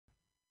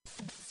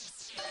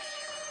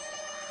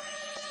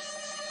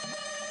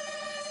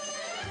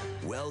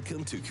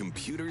Welcome to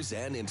Computers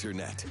and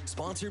Internet,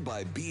 sponsored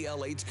by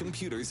BLH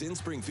Computers in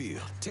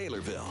Springfield,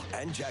 Taylorville,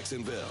 and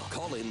Jacksonville.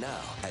 Call in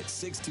now at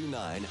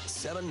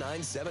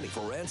 629-7970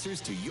 for answers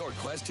to your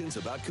questions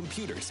about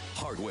computers,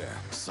 hardware,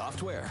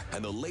 software,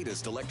 and the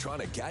latest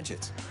electronic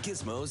gadgets,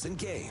 gizmos, and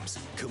games.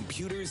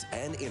 Computers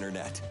and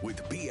Internet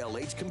with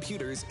BLH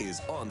Computers is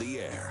on the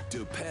air.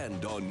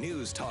 Depend on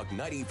News Talk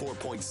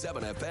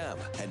 94.7 FM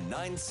and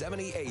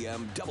 970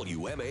 AM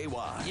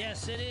WMAY.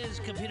 Yes, it is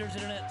Computers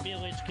Internet,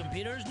 BLH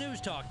Computers, News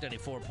Talk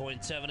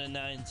 94.7 and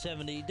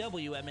 970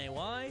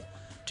 WMAY.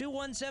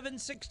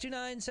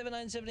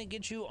 217-629-7970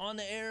 get you on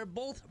the air.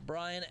 Both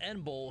Brian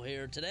and Bull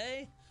here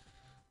today.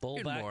 Bull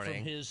Good back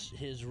morning. from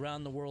his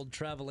round the world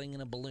traveling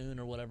in a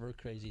balloon or whatever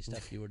crazy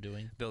stuff you were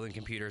doing. Building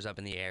computers up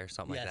in the air,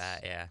 something like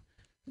that, yeah.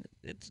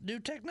 It's new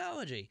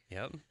technology.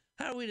 Yep.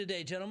 How are we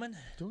today, gentlemen?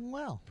 Doing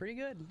well. Pretty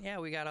good. Yeah,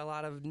 we got a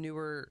lot of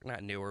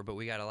not newer, but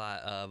we got a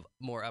lot of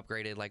more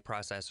upgraded like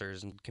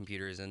processors and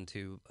computers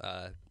into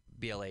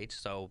BLH,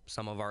 so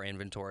some of our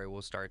inventory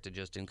will start to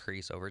just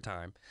increase over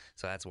time.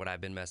 So that's what I've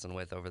been messing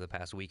with over the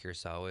past week or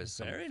so is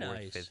some Very 4th,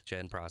 nice. 5th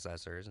gen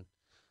processors.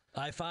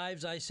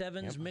 i5s,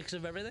 i7s, mix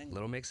of everything?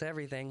 Little mix of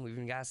everything. We've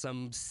even got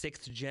some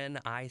 6th gen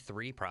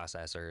i3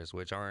 processors,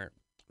 which aren't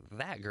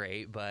that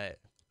great, but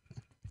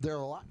They're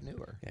a lot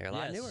newer. they're a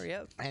lot Yes. newer,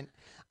 yep. And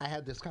I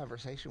had this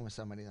conversation with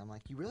somebody. I'm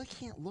like, you really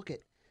can't look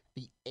at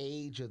the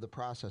age of the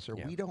processor.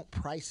 Yeah. We don't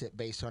price it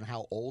based on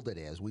how old it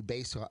is. We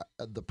base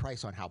the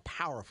price on how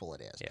powerful it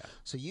is. Yeah.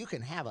 So you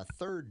can have a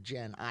 3rd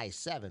gen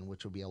i7,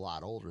 which will be a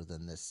lot older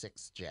than this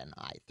 6th gen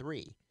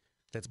i3.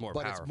 That's more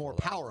but powerful. it's more though.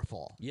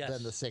 powerful Yes.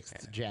 than the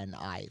 6th gen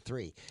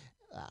i3.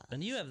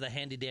 And you have the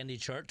handy-dandy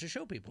chart to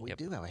show people. We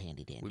do have a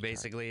handy dandy.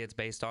 It's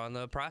based on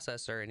the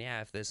processor, and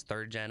yeah, if this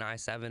 3rd gen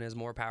i7 is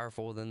more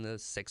powerful than the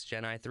 6th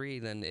gen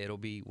i3, then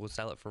we'll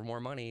sell it for more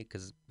money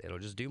because it'll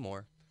just do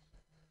more.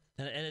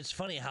 And it's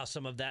funny how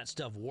some of that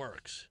stuff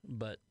works,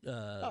 but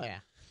Oh yeah.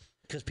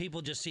 because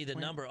people just see the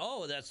number,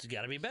 that's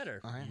got to be better.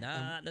 right.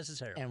 Not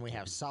necessarily. And we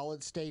have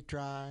solid state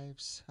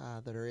drives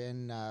that are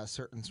in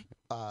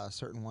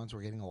certain ones.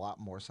 We're getting a lot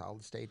more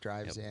solid state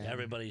drives in.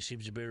 Everybody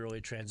seems to be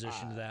really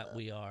transitioned to that.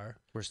 We are.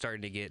 We're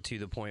starting to get to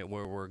the point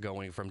where we're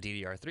going from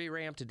DDR3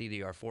 RAM to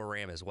DDR4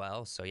 RAM as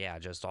well. So yeah,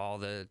 just all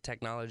the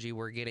technology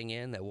we're getting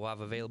in that we'll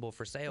have available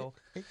for sale.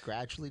 It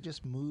gradually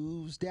just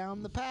moves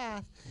down the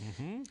path.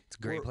 It's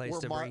a great place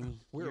to bring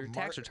your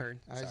tax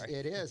return. Sorry.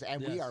 It is,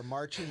 and we Yes. are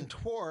marching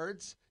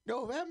towards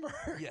November.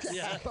 Yes.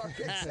 to have our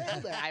big sale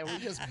day. We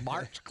just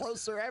march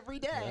closer every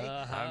day.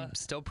 I'm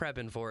still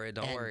prepping for it.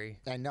 Don't worry.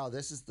 And no,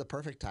 this is the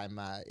perfect time.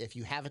 If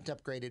you haven't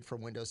upgraded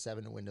from Windows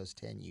 7 to Windows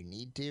 10, you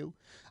need to.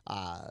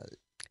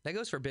 That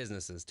goes for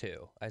businesses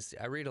too.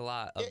 I read a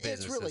lot of It's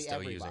businesses really still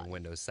everybody. using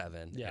Windows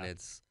 7, Yeah. and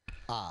it's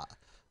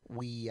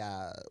We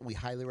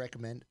highly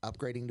recommend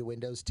upgrading to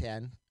Windows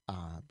 10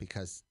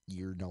 because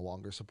you're no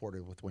longer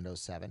supported with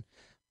Windows 7.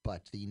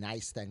 But the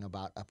nice thing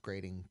about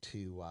upgrading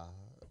to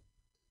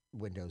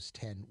Windows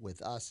 10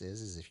 with us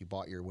is if you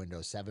bought your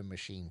Windows 7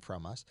 machine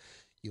from us,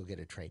 you'll get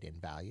a trade-in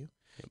value.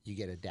 Yep. You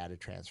get a data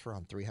transfer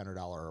on $300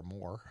 or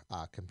more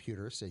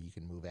computers, so you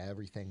can move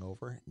everything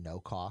over, no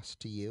cost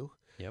to you.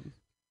 Yep.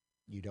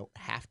 You don't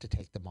have to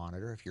take the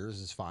monitor. If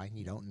yours is fine,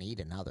 you don't need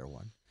another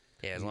one.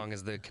 Yeah, as long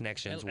as the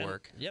connections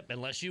work. Yep,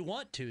 unless you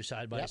want to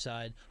side by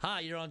side.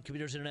 Hi, you're on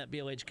Computers Internet,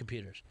 BLH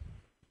Computers.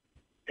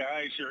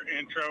 Guys, your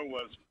intro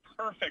was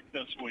perfect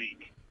this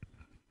week.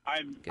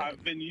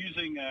 I've been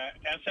using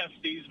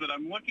SSDs, but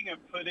I'm looking at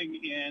putting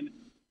in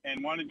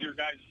and wanted your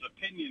guys'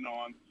 opinion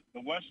on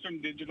the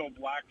Western Digital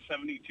Black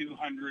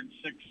 7200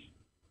 6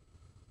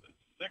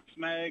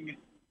 meg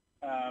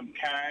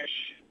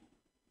cache.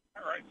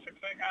 All right, 6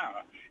 meg.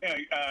 I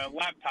don't know.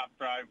 Laptop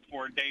drive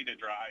for data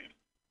drive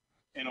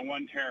in a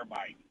 1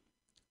 terabyte.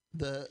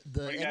 What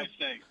do you guys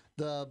think?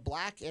 The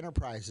Black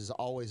Enterprise is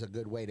always a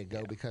good way to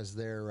go because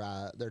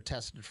they're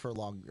tested for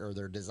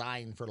they're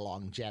designed for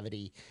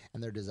longevity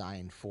and they're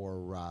designed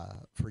for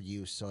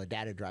use. So a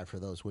data drive for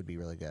those would be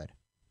really good.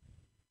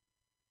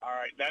 All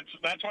right,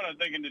 that's what I'm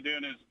thinking of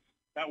doing is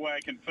that way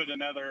I can put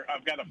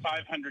I've got a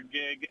 500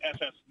 gig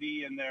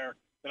SSD in there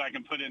that I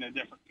can put in a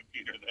different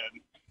computer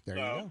then. There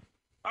you go.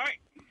 All right.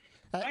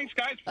 Thanks,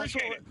 guys.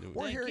 Appreciate it.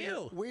 We're Thank here.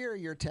 you. We're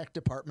your tech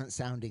department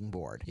sounding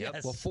board.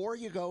 Yes. Before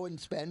you go and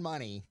spend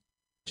money,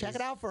 check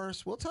it out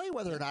first. We'll tell you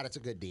whether or not it's a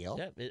good deal.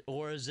 Yep.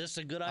 Or is this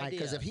a good idea?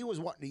 Because if he was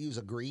wanting to use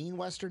a green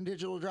Western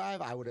Digital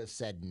drive, I would have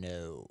said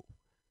no.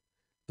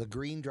 The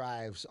green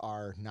drives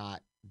are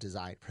not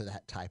designed for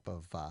that type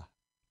of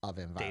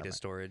environment. Data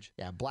storage.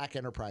 Yeah, Black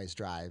Enterprise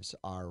drives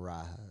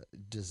are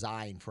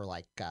designed for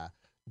like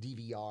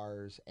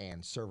DVRs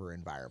and server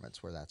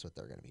environments where that's what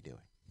they're going to be doing.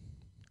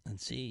 And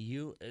see,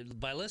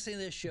 by listening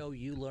to this show,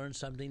 you learn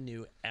something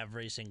new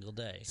every single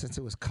day. Since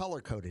it was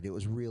color coded, it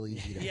was really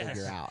easy to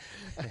figure out.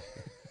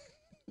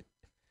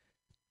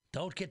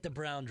 Don't get the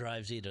brown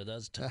drives either.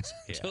 Those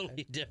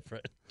totally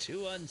different.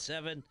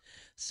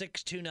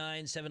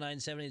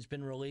 217-629-7970 has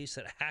been released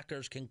that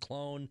hackers can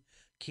clone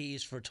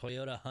keys for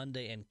Toyota,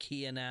 Hyundai, and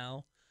Kia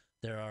now.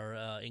 There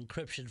are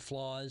encryption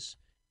flaws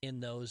in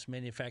those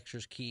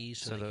manufacturers' keys,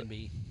 so they can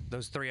be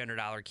those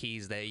 $300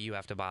 keys that you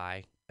have to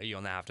buy.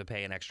 You'll now have to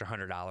pay an extra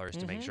 $100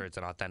 to make sure it's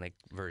an authentic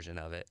version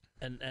of it.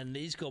 And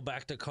these go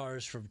back to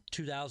cars from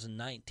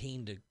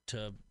 2019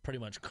 to pretty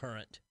much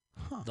current.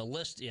 The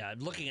list, I'm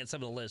looking at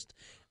some of the list.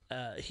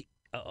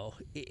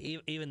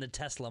 Even the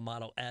Tesla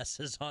Model S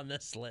is on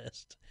this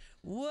list.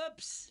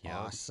 Whoops.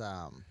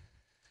 Awesome.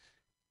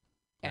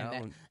 And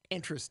an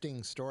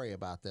interesting story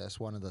about this,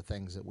 one of the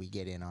things that we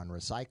get in on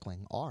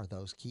recycling are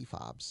those key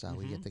fobs.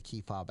 We get the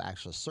key fob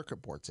actual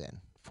circuit boards in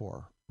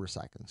for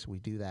recycling. So we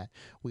do that.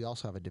 We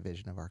also have a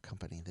division of our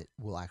company that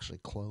will actually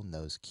clone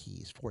those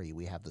keys for you.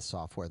 We have the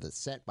software that's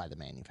sent by the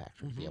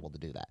manufacturer to be able to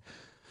do that.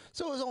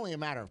 So it was only a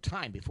matter of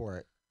time before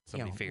it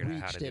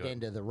reached it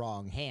into the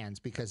wrong hands,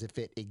 because if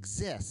it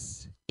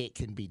exists, it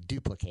can be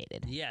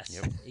duplicated.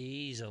 Yes,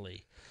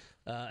 easily.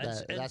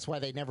 That's why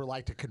they never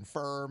like to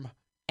confirm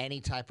any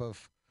type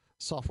of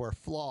software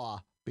flaw,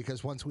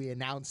 because once we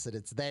announce that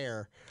it's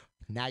there,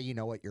 now you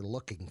know what you're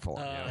looking for.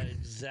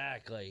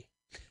 Exactly.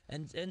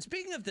 And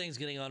speaking of things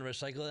getting on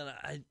recycling,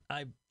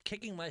 I'm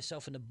kicking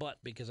myself in the butt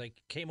because I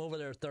came over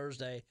there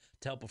Thursday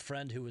to help a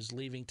friend who was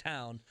leaving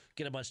town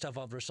get a bunch of stuff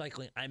off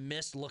recycling. I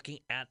missed looking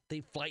at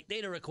the flight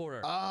data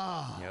recorder.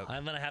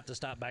 I'm going to have to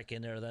stop back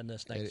in there then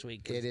this next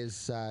week. It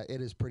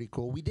is pretty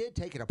cool. We did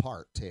take it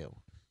apart too,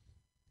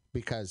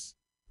 because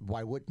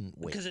why wouldn't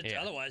we? Because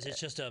otherwise it's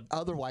just an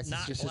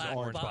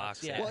orange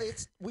box. Yeah. Well,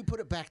 we put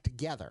it back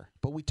together,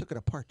 but we took it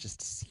apart just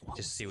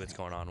to see what's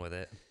going on with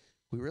it.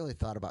 We really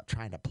thought about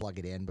trying to plug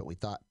it in, but we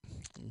thought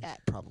that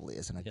probably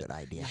isn't a good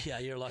idea. Yeah,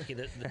 you're lucky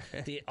that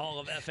all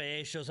of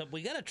FAA shows up.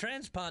 We got a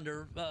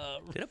transponder.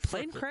 Did a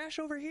plane crash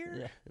over here?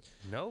 Yeah.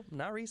 Nope,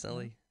 not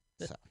recently.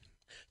 So,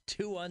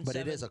 217. but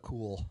it is a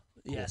cool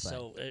yeah, thing.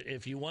 So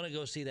if you want to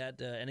go see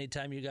that,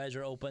 anytime you guys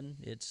are open,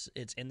 it's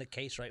in the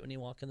case right when you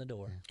walk in the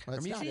door. Well,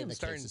 it's not in the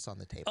case, it's on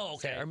the table. Oh,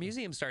 okay. Our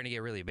museum's starting to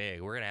get really big.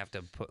 We're going to have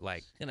to put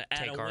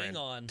take our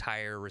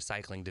entire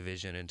recycling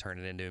division and turn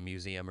it into a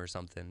museum or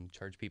something.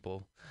 Charge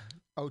people.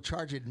 Oh,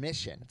 charge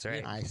admission. That's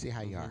right. I see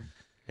how you are.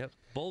 Yep.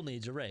 Bull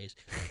needs a raise.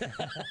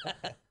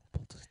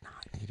 Bull does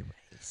not need a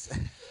raise.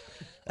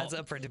 That's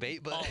up for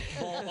debate, but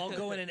I'll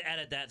go in and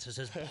edit that so it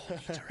says Bull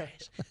needs a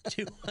raise.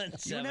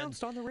 217. You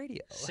announced on the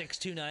radio.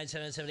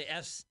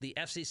 629-770. The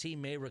FCC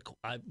may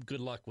good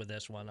luck with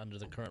this one under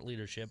the current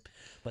leadership,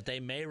 but they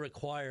may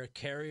require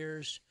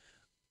carriers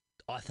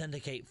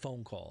authenticate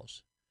phone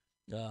calls.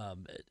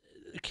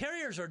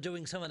 Carriers are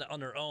doing some of it on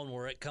their own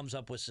where it comes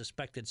up with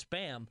suspected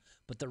spam,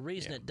 but the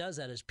reason it does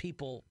that is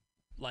people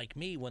like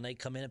me, when they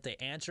come in, if they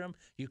answer them,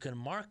 you can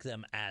mark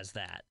them as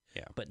that.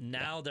 Yeah. But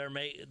now the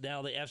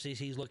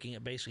FCC is looking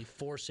at basically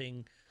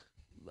forcing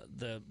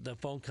the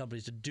phone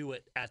companies to do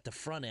it at the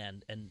front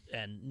end and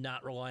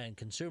not rely on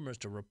consumers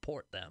to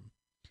report them.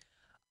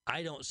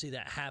 I don't see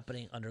that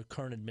happening under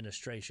current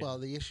administration. Well,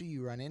 the issue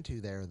you run into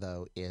there,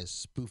 though, is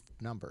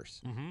spoofed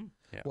numbers. Mm-hmm.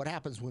 Yeah. What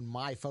happens when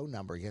my phone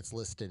number gets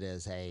listed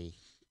as a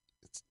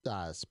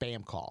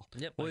spam call?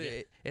 Yep. Well,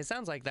 it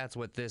sounds like that's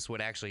what this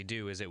would actually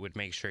do, is it would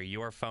make sure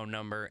your phone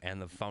number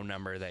and the phone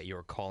number that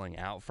you're calling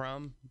out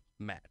from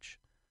match,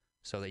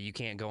 so that you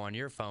can't go on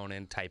your phone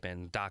and type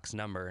in Doc's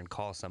number and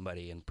call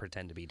somebody and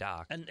pretend to be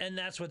Doc. And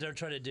that's what they're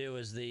trying to do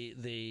is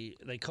they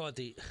call it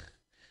the...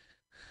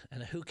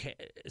 And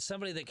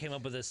somebody that came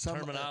up with this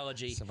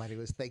terminology. Somebody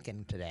was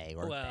thinking today.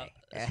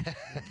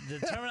 The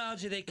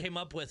terminology they came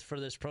up with for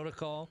this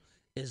protocol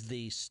is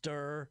the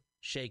stir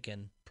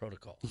shaken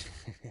protocol.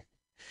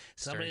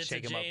 Somebody that's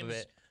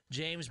a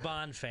James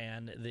Bond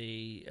fan.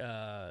 It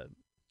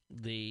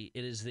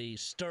is the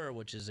STIR,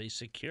 which is a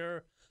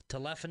secure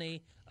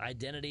telephony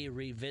identity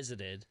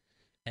revisited,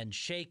 and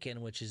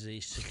shaken, which is a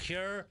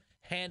secure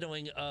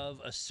handling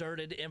of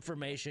asserted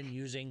information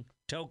using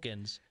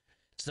tokens.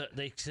 So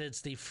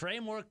it's the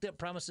framework that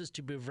promises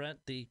to prevent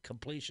the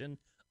completion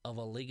of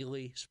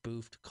illegally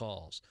spoofed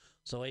calls.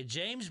 So a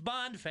James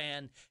Bond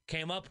fan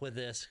came up with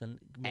this. And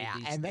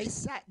they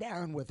sat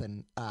down with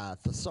an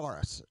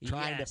thesaurus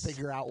trying to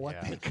figure out what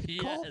they could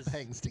call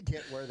things to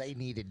get where they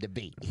needed to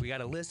be. We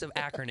got a list of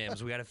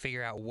acronyms. We got to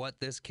figure out what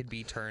this could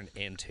be turned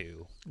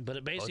into. But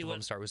it basically both of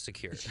them start with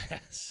secure.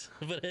 Yes,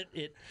 but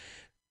it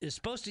is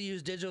supposed to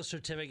use digital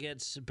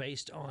certificates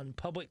based on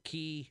public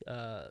key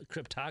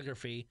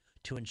cryptography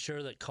to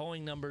ensure that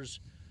calling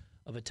numbers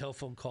of a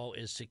telephone call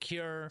is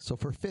secure. So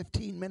for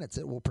 15 minutes,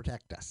 it will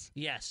protect us.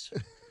 Yes,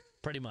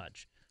 pretty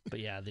much. But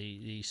yeah,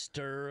 the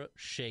stir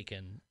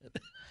shaken.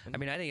 I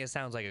mean, I think it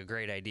sounds like a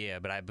great idea,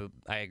 but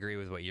I agree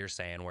with what you're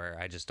saying, where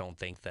I just don't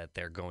think that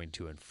they're going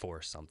to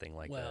enforce something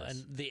like this. Well,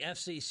 and the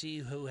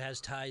FCC, who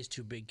has ties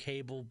to big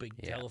cable,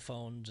 big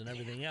telephones, and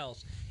everything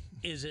else,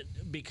 is it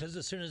because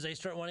as soon as they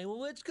start wanting,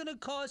 well, it's going to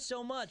cost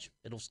so much,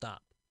 it'll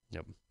stop.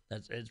 Yep.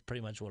 It's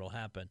pretty much what will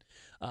happen.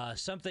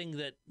 Something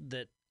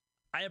that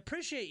I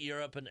appreciate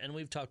Europe, and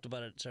we've talked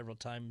about it several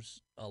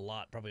times, a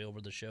lot, probably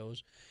over the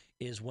shows,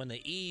 is when the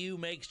EU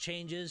makes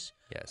changes.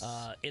 Yes.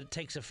 It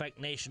takes effect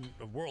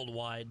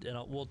worldwide, and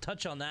we'll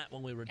touch on that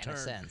when we return. In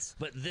a sense.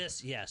 But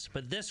this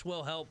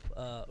will help,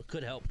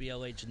 could help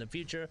BLH in the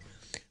future.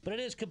 But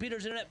it is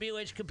Computers Internet,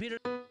 BLH Computers.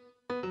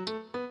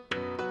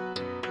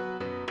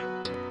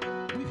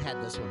 We've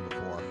had this one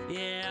before.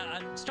 Yeah,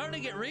 I'm starting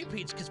to get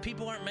repeats because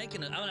people aren't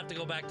making it. I'm going to have to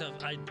go back to,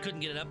 I couldn't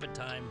get it up in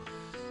time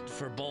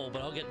for Bowl,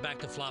 but I'll get back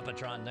to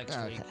Flopatron next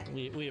week.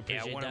 We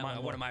appreciate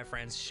that. One of my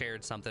friends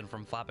shared something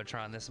from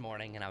Flopatron this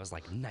morning, and I was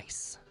like,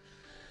 nice.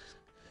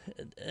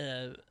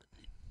 And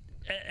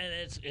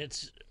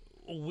it's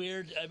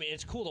weird. I mean,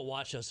 it's cool to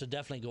watch those, so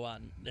definitely go out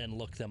and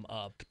look them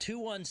up.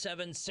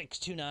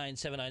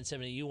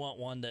 217-629-7970. You want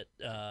one that,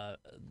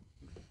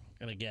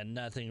 and again,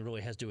 nothing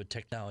really has to do with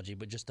technology,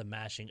 but just the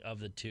mashing of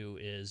the two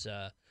is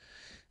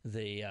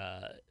the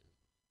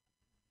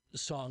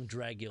song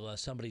Dragula.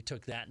 Somebody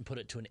took that and put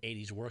it to an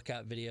 80s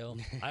workout video.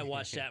 I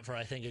watched that for,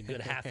 I think, a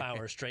good half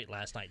hour straight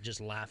last night, just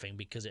laughing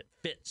because it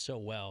fits so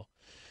well.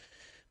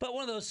 But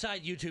one of those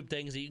side YouTube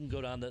things that you can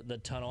go down the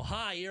tunnel.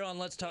 Hi, you're on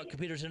Let's Talk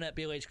Computers Internet,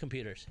 BLH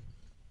Computers.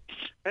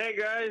 Hey,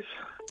 guys.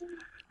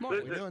 What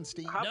are we doing,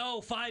 Steve? No,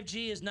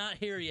 5G is not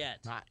here yet.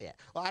 Not yet.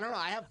 Well, I don't know.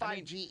 I have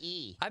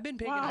 5GE. I've been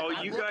picking Oh,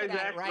 up. you guys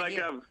act like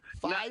I'm...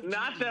 I'm...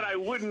 Not that I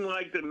wouldn't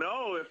like to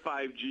know if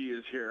 5G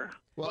is here,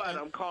 Well, but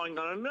I'm calling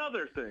on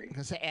another thing.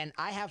 And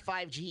I have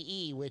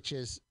 5GE, which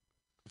is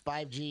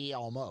 5G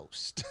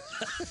almost.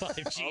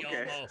 5G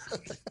Okay.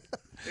 almost.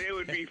 It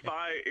would be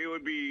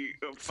 5F.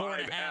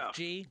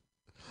 4.5G.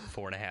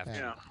 4.5.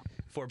 Yeah.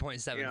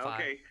 4.75. Yeah.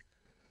 Okay.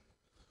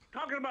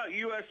 Talking about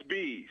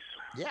USBs.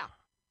 Yeah.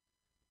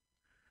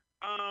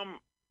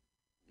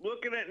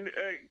 Looking at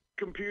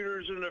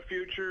computers in the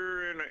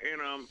future, and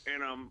I'm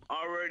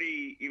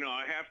already,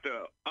 I have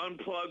to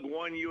unplug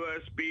one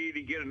USB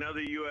to get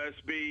another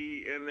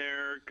USB in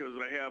there because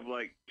I have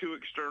like 2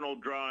 external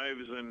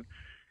drives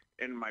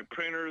and my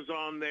printers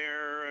on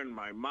there and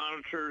my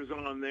monitors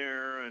on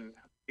there, and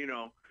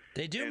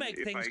They do And make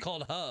if things I-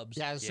 called hubs.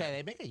 Yeah, I was saying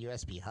they make a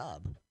USB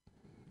hub.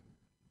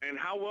 and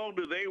how well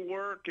do they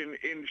work? And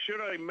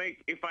should I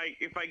make if I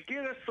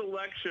get a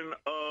selection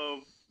of,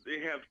 they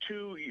have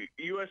 2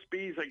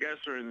 USBs, I guess,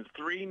 are in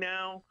 3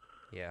 now,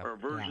 Yeah. or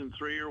version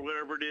 3 or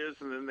whatever it is,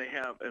 and then they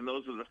have, and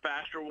those are the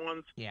faster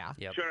ones. Yeah.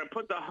 Yep. Should I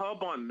put the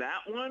hub on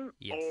that one,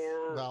 Yes.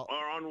 or Well-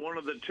 on one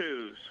of the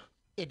 2s?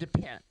 It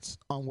depends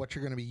on what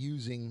you're going to be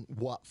using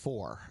what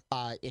for.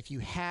 If you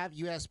have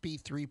USB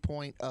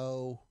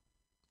 3.0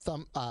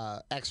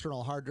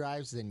 external hard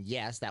drives, then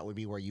yes, that would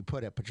be where you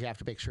put it. But you have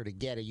to make sure to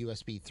get a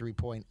USB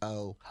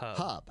 3.0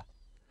 hub.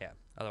 Yeah.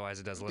 Otherwise,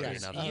 it does literally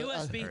Yes. nothing.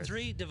 USB Earth.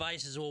 3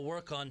 devices will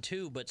work on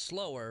 2, but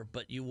slower.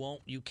 But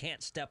you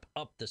can't step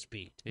up the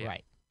speed. Yeah.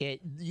 Right.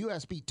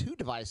 USB 2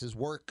 devices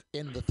work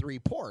in the 3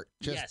 port,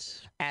 just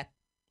Yes. at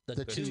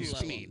the 2 2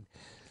 speed.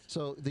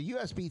 So the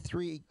USB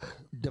 3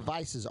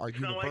 devices are It's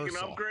not like an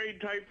universal.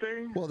 upgrade type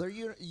thing. Well, the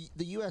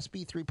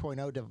USB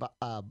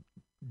 3.0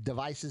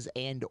 devices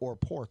and or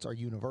ports are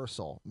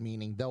universal,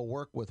 meaning they'll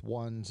work with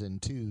 1s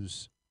and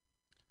 2s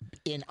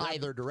in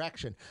either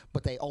direction,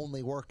 but they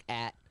only work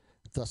at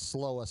the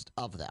slowest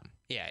of them.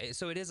 Yeah.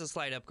 So it is a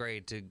slight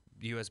upgrade to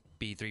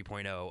USB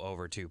 3.0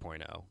 over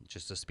 2.0,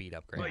 just a speed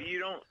upgrade. But you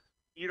don't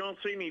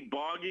see any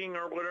bogging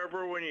or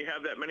whatever when you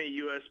have that many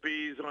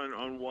USBs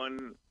on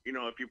one.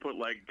 If you put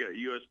like a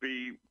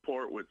USB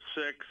port with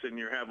 6 and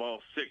you have all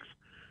 6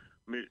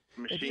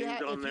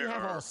 machines on there,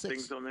 or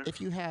things on there. If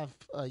you have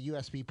a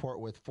USB port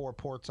with 4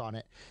 ports on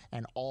it,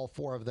 and all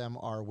 4 of them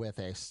are with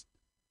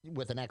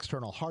an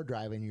external hard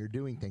drive, and you're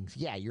doing things,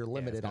 you're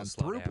limited on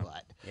slow down.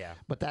 throughput. Yeah.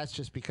 But that's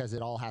just because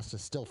it all has to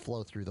still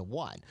flow through the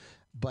one.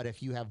 But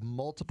if you have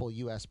multiple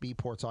USB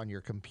ports on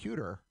your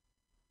computer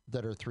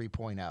that are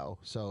 3.0,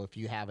 so if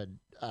you have a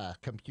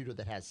computer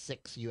that has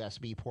 6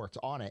 USB ports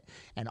on it,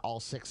 and all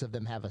 6 of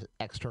them have an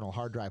external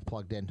hard drive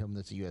plugged into them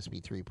that's a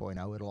USB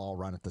 3.0, it'll all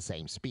run at the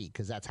same speed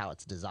because that's how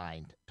it's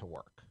designed to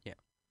work. Yeah.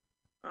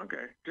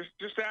 Okay, just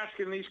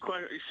asking these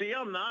questions. See,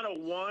 I'm not a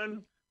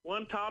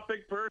one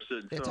topic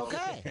person. It's so,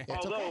 okay.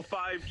 It's although okay.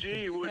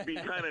 5G would be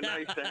kind of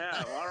nice to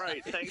have. All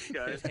right, thanks,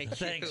 guys.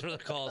 Thanks for the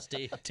call,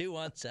 Steve.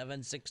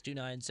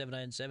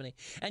 217-629-7970.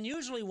 And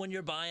usually when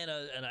you're buying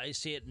and I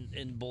see it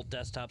in both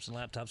desktops and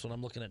laptops when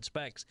I'm looking at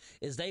specs,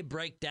 is they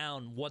break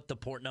down what the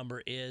port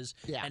number is.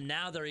 Yeah. And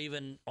now they're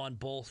even on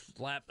both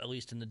at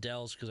least in the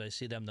Dells, because I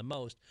see them the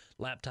most,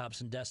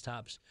 laptops and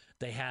desktops,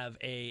 they have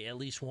at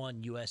least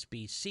one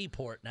USB-C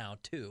port now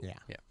too. Yeah.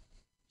 Yeah.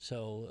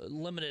 So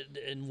limited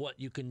in what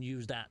you can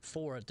use that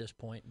for at this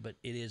point, but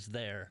it is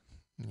there.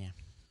 Yeah.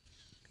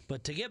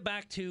 But to get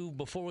back to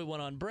before we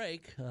went on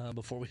break,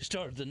 before we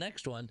started the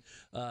next one,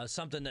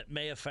 something that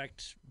may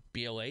affect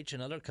BLH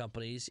and other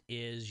companies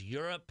is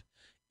Europe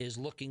is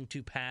looking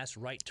to pass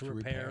right to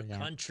repair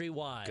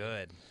countrywide.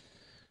 Good.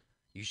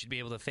 You should be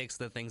able to fix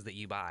the things that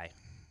you buy,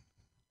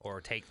 or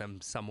take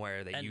them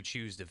somewhere that you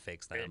choose to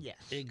fix them. Yes.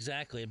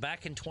 Exactly.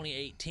 Back in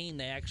 2018,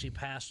 they actually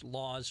passed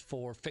laws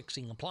for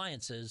fixing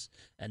appliances,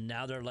 and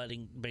now they're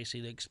letting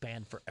basically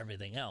expand for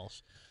everything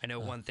else. I know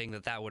one thing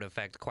that would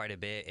affect quite a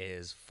bit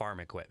is farm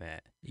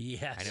equipment.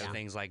 Yes. I know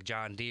things like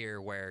John Deere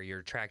where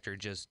your tractor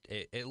just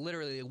it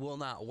literally will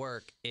not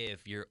work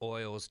if your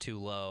oil is too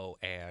low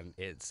and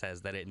it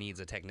says that it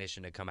needs a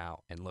technician to come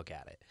out and look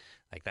at it.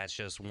 Like that's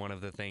just one of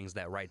the things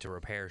that Right to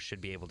Repair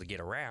should be able to get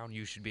around.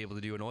 You should be able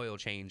to do an oil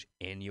change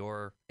in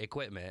your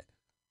equipment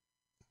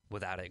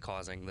without it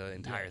causing the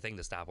entire thing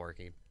to stop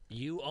working.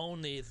 You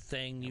own the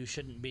thing. You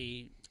shouldn't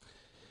be.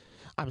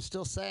 I'm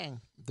still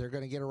saying they're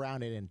going to get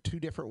around it in two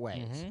different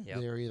ways. Mm-hmm. Yep.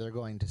 They're either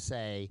going to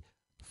say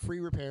free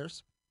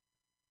repairs.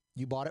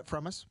 You bought it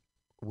from us.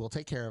 We'll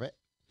take care of it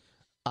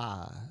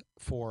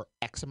for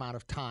X amount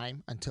of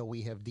time until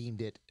we have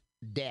deemed it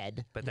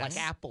dead, But like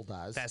Apple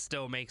does. That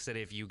still makes it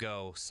if you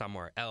go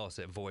somewhere else,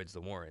 it voids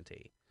the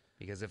warranty.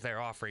 Because if they're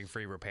offering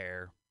free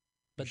repair,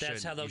 But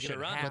that's how they'll get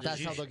around it. But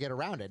that's how they'll get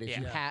around it. Is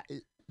you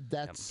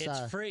that's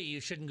It's free. You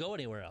shouldn't go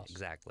anywhere else.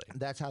 Exactly.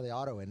 That's how the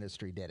auto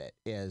industry did it.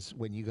 Is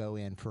when you go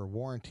in for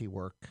warranty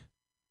work,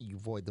 you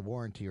void the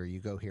warranty, or you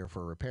go here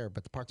for a repair,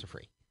 but the parts are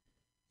free.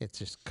 It's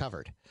just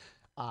covered.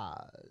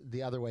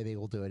 The other way they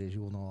will do it is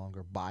you will no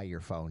longer buy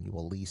your phone. You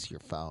will lease your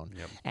phone.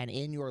 Yep. And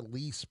in your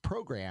lease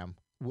program,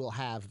 we'll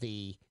have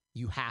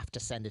you have to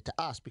send it to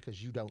us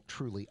because you don't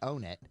truly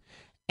own it.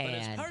 But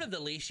as part of the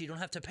lease, you don't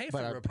have to pay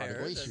for the repairs. Part of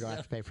the lease, you don't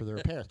have to pay for the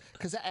repairs.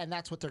 And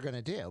that's what they're going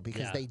to do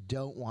because they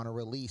don't want to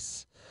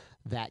release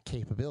that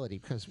capability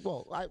because,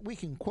 we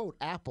can quote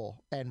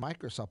Apple and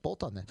Microsoft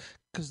both on this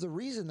because the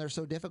reason they're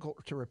so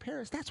difficult to repair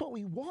is that's what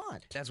we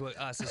want. That's what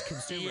us as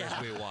consumers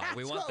we want.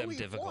 We want them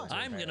difficult to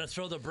I'm repair. going to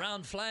throw the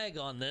brown flag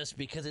on this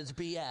because it's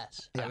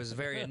BS. I was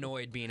very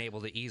annoyed being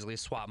able to easily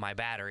swap my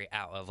battery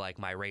out of like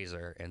my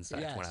Razor and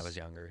stuff when I was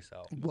younger.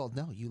 So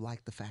no, you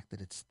like the fact that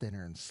it's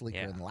thinner and sleeker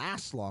and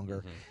lasts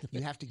longer. Mm-hmm.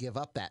 You have to give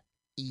up that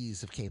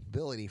ease of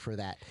capability for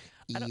that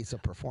ease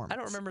of performance. I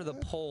don't remember the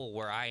poll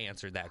where I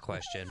answered that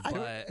question,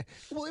 but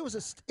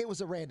it was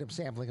a random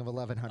sampling of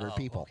 1,100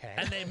 people. Okay.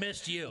 And they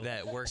missed you.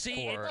 That works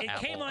See, for it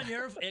Apple.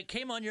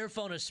 came on your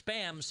phone as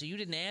spam, so you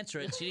didn't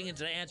answer it. So you didn't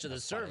get to answer the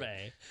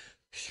survey.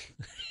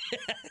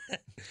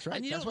 That's right.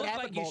 And you That's don't what look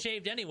happened, like you Bolt.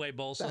 shaved anyway,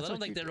 Bull. So That's I don't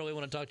what think you they really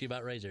want to talk to you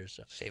about razors.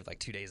 So. Shaved like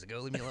 2 days ago.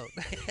 Leave me alone.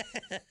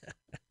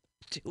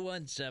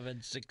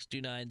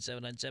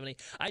 217-629-7970.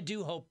 I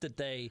do hope that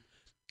they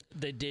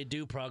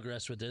do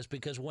progress with this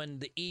because when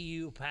the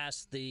EU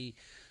passed the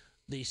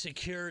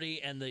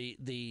security and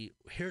the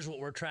here's what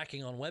we're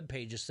tracking on web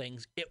pages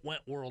things, it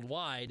went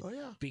worldwide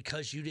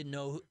because you didn't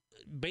know.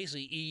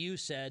 Basically, EU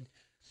said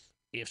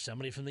if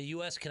somebody from the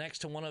U.S. connects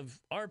to one of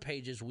our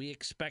pages, we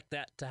expect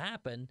that to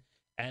happen.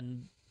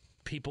 And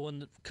people in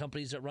the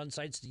companies that run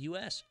sites in the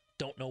U.S.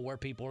 don't know where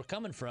people are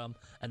coming from,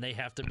 and they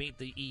have to meet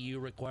the EU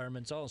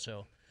requirements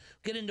also.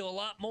 Get into a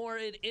lot more.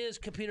 It is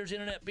Computers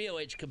Internet,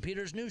 BOH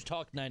Computers News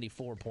Talk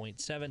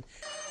 94.7.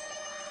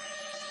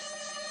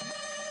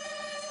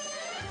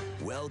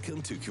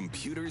 Welcome to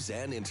Computers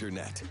and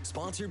Internet,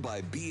 sponsored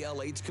by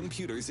BLH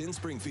Computers in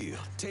Springfield,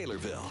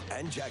 Taylorville,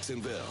 and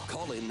Jacksonville.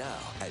 Call in now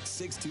at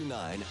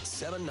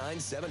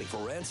 629-7970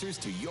 for answers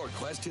to your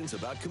questions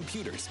about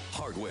computers,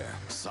 hardware,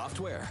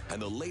 software,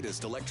 and the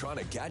latest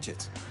electronic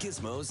gadgets,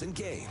 gizmos, and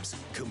games.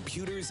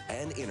 Computers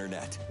and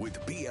Internet with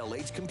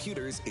BLH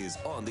Computers is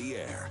on the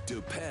air.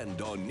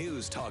 Depend on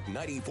News Talk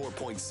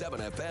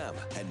 94.7 FM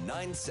and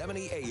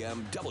 970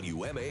 AM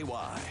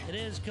WMAY. It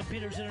is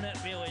Computers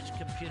Internet, BOH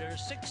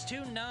Computers.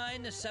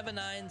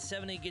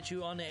 629-7970. Get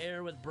you on the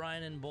air with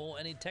Brian and Bull.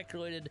 Any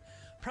tech-related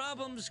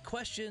problems,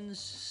 questions,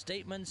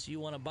 statements, you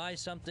want to buy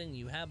something,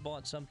 you have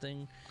bought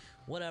something,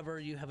 whatever,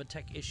 you have a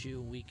tech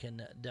issue, we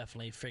can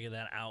definitely figure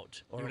that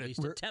out, or at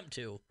least attempt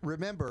to.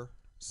 Remember,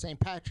 St.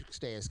 Patrick's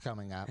Day is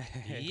coming up.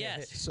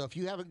 Yes. So if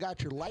you haven't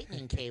got your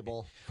lightning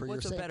cable for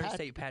What's your a better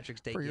St.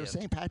 Patrick's Day for your gift?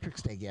 St.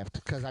 Patrick's Day gift,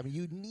 because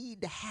you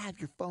need to have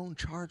your phone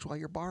charged while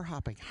you're bar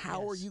hopping.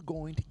 How are you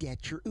going to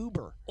get your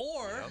Uber?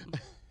 Or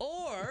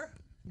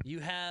you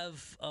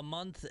have a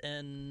month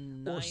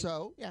and 9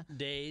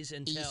 days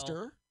until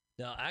Easter.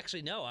 No,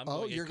 actually,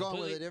 no. You're going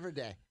with a different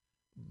day.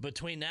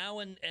 Between now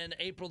and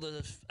April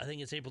I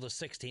think it's April the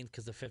 16th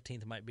because the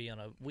 15th might be on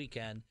a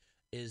weekend.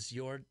 Is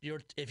your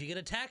if you get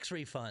a tax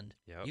refund,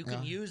 you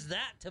can use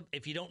that to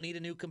if you don't need a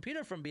new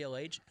computer from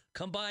BLH,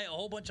 come buy a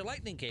whole bunch of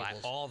lightning cables. Buy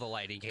all the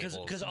lightning cables.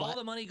 Because all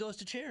the money goes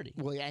to charity.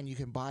 Well, and you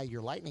can buy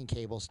your lightning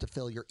cables to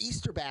fill your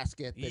Easter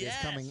basket that is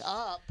coming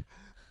up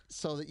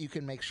so that you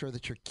can make sure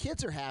that your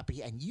kids are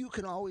happy and you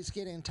can always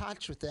get in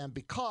touch with them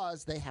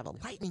because they have a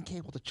lightning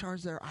cable to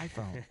charge their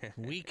iPhone.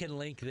 We can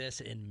link this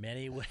in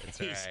many ways.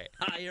 That's right.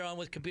 Hi, you're on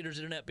with Computers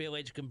Internet,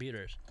 BLH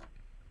Computers.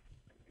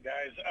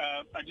 Guys,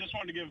 I just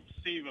wanted to give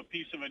Steve a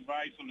piece of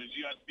advice on his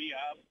USB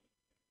hub.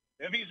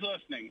 If he's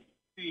listening,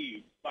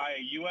 Steve, buy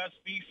a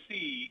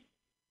USB-C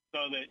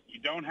so that you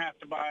don't have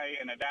to buy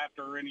an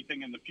adapter or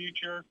anything in the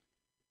future.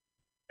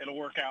 It'll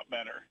work out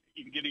better.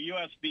 You can get a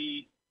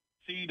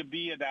USB-C to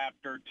B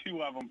adapter,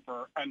 2 of them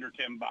for under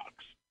 $10.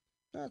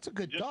 That's a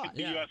good Just thought.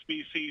 get the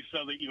USB-C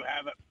so that you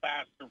have it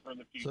faster for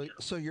the future.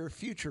 So you're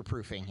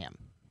future-proofing him.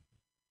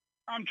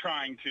 I'm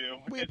trying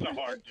to. It's a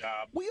hard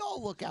job. We all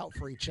look out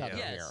for each other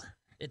here.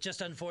 It's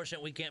just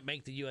unfortunate we can't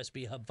make the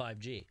USB hub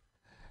 5G.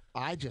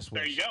 I just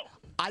There wish. you go.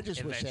 I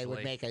just wish they would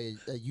Eventually.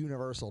 make a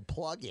universal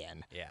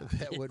plug-in Yeah.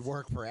 that would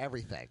work for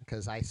everything.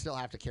 Because I still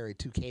have to carry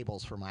 2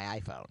 cables for my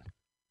iPhone.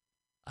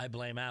 I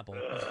blame Apple.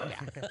 Yeah.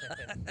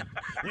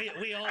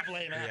 we all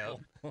blame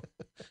Apple.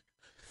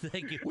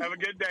 Thank you. Have a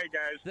good day,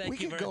 guys. Thank we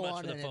you could very go much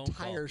on for the an phone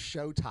entire call.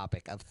 show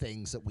topic of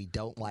things that we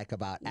don't like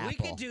about We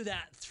Apple. could do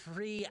that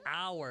 3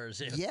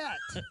 hours. Yet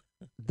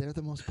they're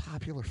the most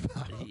popular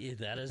phone. Yeah,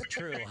 that is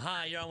true.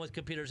 Hi, you're on with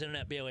Computers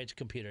Internet, BOH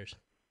Computers.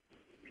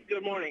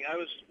 Good morning. I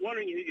was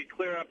wondering if you could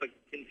clear up a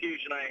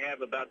confusion I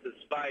have about this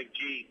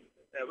 5G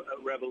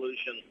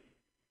revolution.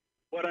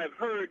 What I've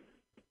heard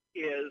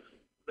is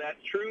that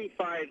true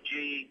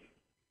 5G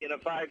in a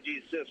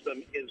 5G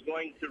system is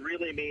going to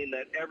really mean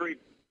that every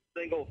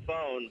single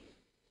phone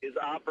is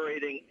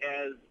operating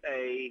as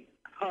a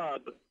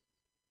hub,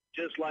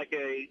 just like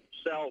a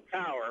cell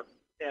tower,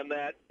 and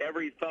that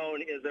every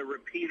phone is a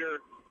repeater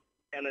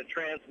and a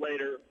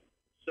translator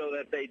so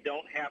that they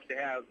don't have to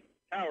have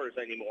towers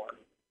anymore,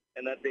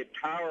 and that the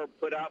power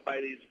put out by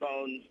these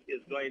phones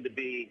is going to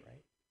be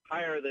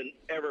higher than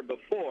ever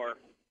before,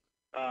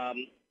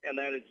 and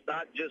that it's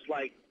not just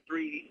like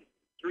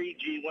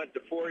 3G went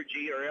to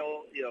 4G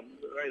or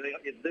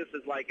this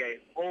is like a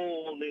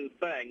whole new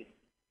thing.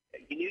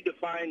 Can you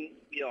define,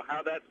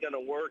 how that's going to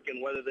work and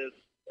whether this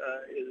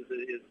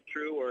is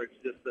true or it's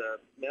just a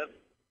myth?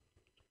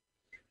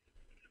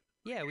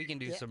 Yeah, we can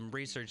do some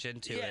research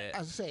into it. I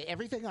was say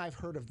everything I've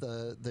heard of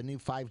the new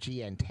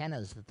 5G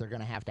antennas that they're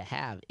going to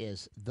have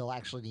is they'll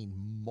actually need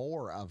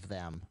more of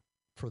them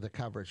for the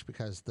coverage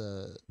because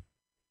the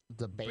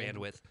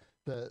Bandwidth.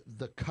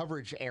 the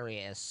coverage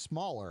area is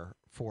smaller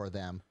for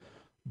them,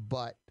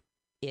 but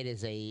it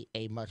is a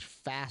much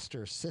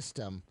faster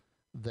system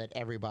that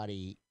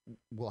everybody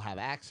will have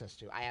access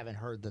to. I haven't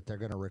heard that they're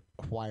going to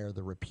require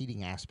the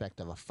repeating aspect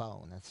of a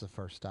phone. That's the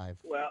first I've.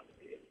 Well,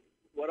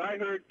 what I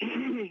heard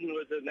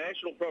was a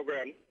national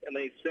program, and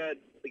they said,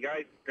 the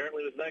guy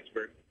apparently was an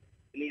expert,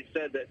 and he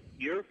said that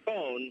your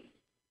phone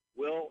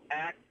will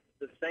act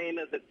the same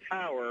as a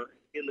tower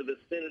in the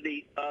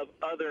vicinity of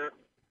other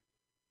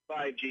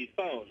 5G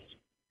phones.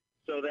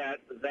 So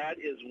that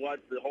is what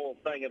the whole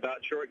thing about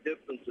short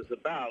distance is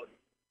about,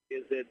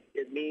 is that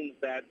it means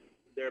that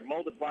they're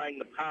multiplying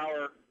the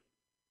power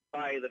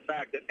by the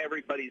fact that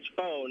everybody's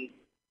phone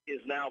is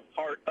now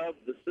part of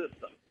the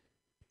system.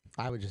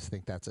 I would just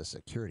think that's a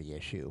security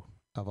issue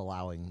of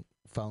allowing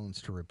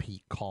phones to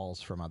repeat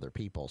calls from other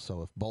people.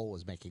 So if Bull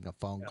was making a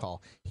phone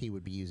call, he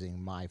would be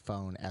using my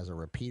phone as a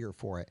repeater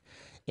for it.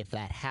 If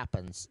that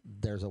happens,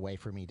 there's a way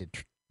for me to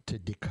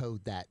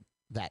decode that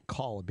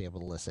call and be able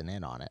to listen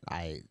in on it.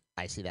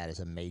 I see that as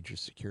a major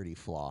security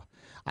flaw.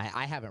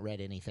 I haven't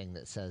read anything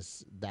that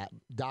says that.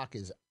 Doc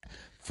is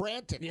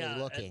frantically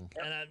looking.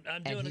 And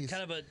I'm doing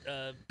kind of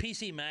a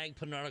PC Mag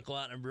put an article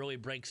out and really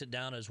breaks it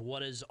down as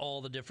what does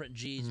all the different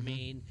Gs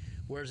mean,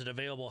 where is it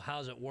available, how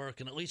does it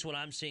work, and at least what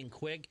I'm seeing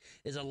quick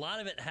is a lot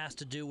of it has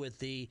to do with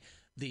the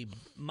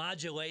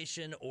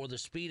modulation or the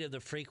speed of the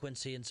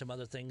frequency and some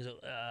other things.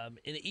 And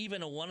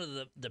even one of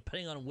the,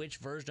 depending on which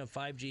version of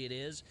 5G it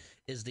is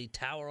the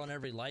tower on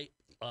every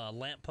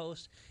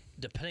lamppost,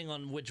 depending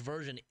on which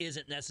version,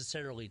 isn't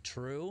necessarily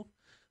true.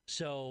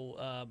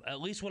 So at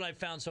least what I've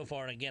found so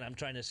far, and again, I'm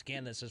trying to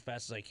scan this as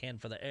fast as I can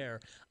for the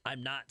air,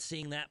 I'm not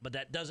seeing that, but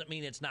that doesn't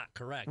mean it's not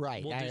correct.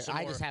 Right. We'll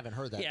I just haven't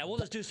heard that. Yeah, we'll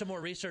just do some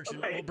more research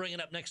and we'll bring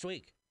it up next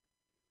week.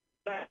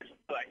 Thanks.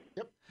 Bye.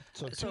 Yep.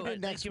 So tune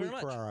in next week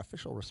for our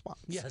official response.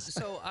 Yes.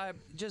 So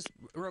just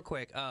real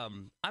quick,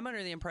 I'm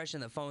under the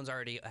impression that phones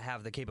already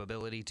have the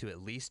capability to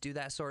at least do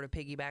that sort of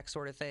piggyback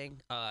sort of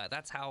thing.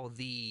 That's how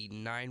the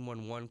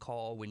 911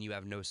 call when you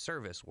have no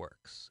service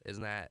works.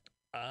 Isn't that?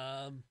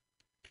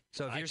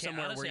 So if you're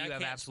somewhere where you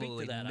have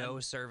absolutely no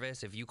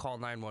service, if you call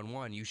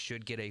 911, you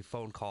should get a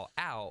phone call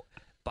out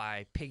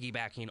by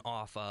piggybacking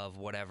off of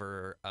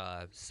whatever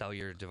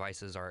cellular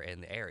devices are in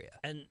the area.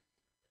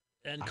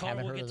 And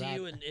Carl, we'll get to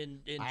you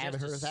in I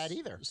haven't heard of that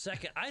either.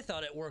 Second, I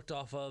thought it worked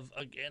off of,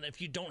 again, if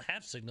you don't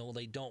have signal,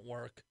 they don't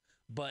work.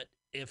 But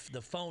if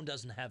the phone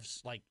doesn't have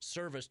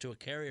service to a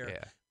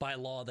carrier, by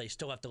law, they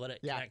still have to let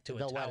it connect to a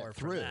tower let it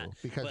through that.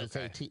 Because it's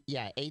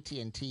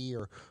AT&T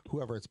or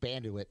whoever it's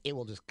bandwidth, it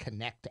will just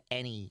connect to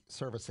any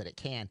service that it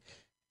can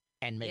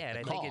and make the and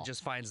I call. think it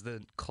just finds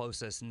the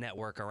closest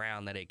network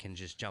around that it can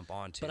just jump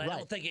onto. But I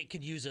don't think it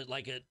could use it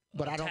like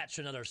attach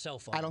to another cell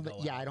phone. I don't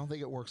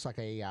think it works like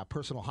a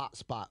personal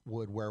hotspot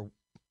would, where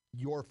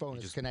your phone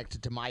is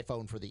connected to my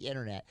phone for the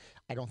internet.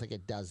 I don't think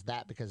it does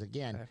that because,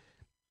 again,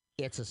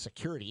 it's a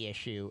security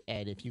issue,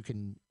 and if you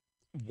can,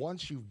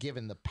 once you've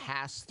given the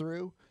pass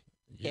through,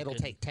 it'll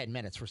take 10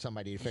 minutes for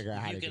somebody to figure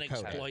out how to decode it. You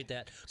can exploit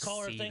that.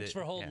 Caller, thanks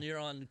for holding. You're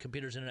on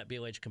Computers Internet,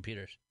 BOH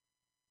Computers.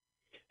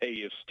 Hey,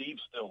 if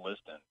Steve's still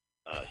listening,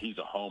 he's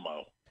a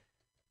homo.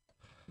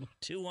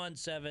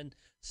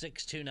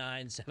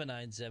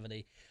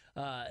 217-629-7970.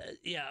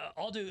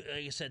 I'll do,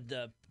 like I said,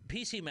 the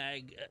PC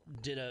Mag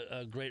did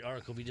a great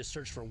article. If you just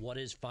search for what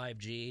is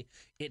 5G,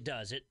 it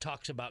does. It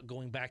talks about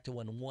going back to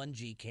when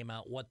 1G came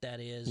out, what that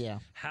is,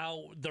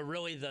 how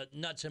the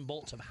nuts and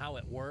bolts of how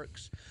it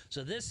works.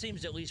 So this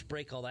seems to at least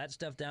break all that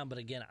stuff down. But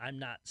again, I'm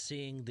not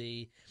seeing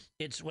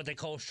it's what they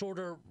call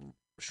shorter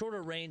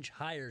range,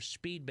 higher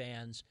speed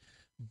bands.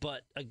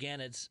 But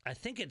again, I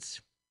think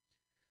it's,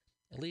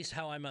 at least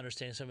how I'm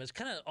understanding some of it, it's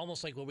kind of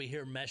almost like when we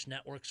hear mesh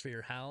networks for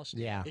your house.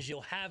 Yeah. Is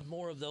you'll have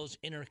more of those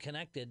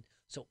interconnected,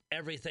 so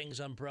everything's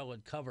umbrella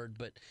covered.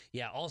 But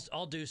yeah,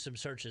 I'll do some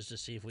searches to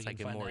see if we can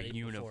find a more that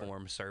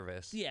uniform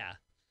service. Yeah.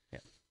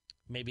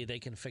 Maybe they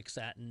can fix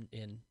that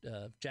in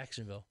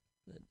Jacksonville.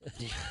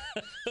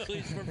 At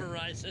least for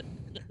Verizon.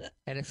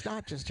 And it's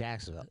not just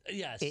Jacksonville.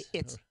 Yes.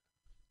 It's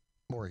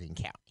Morgan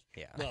County.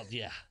 Yeah. Well,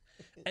 yeah.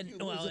 And you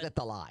lose it at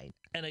the line.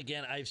 And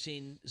again, I've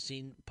seen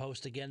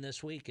post again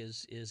this week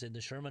is in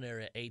the Sherman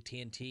area.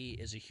 AT&T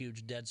is a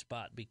huge dead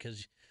spot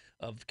because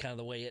of kind of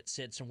the way it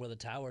sits and where the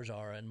towers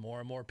are, and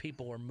more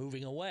people are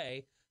moving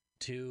away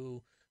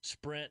to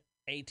Sprint,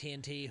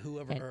 AT&T,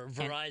 whoever, or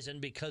Verizon,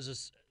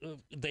 because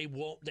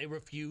they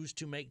refuse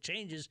to make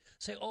changes.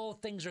 Say, oh,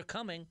 things are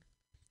coming.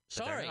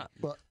 Sorry.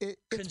 Well,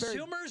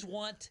 consumers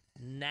want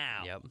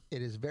now. Yep.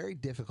 It is very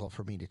difficult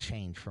for me to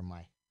change from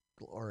my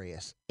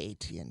glorious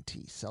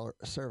AT&T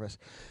service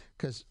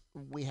because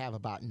we have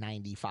about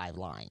 95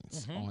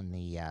 lines on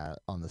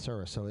the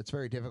service, so it's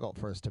very difficult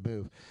for us to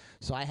move.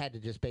 So I had to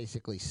just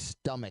basically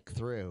stomach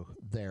through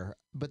there.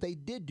 But they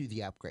did do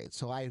the upgrade,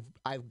 so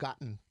I've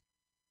gotten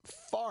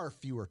far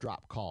fewer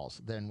drop calls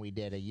than we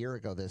did a year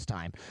ago this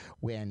time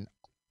when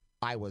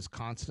I was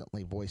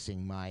constantly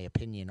voicing my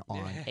opinion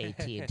on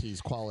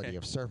AT&T's quality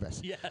of service.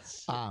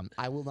 Yes.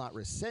 I will not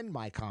rescind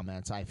my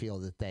comments. I feel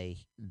that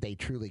they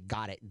truly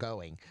got it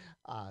going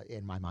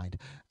in my mind.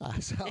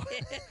 So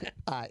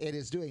it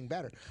is doing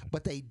better.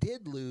 But they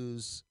did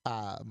lose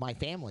my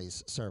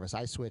family's service.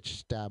 I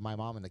switched my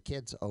mom and the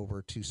kids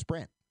over to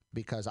Sprint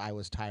because I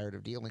was tired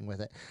of dealing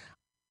with it.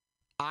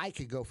 I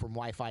could go from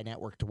Wi-Fi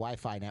network to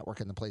Wi-Fi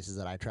network in the places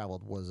that I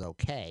traveled was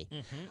okay.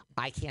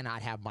 I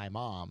cannot have my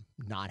mom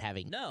not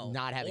having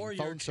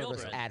phone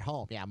service at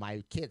home. Yeah,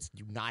 my kids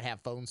do not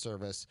have phone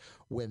service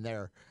when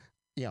they're,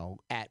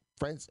 at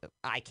friends.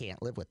 I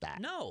can't live with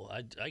that. No,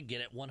 I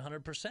get it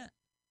 100%.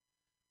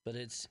 But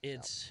it's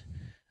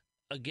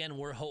again,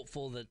 we're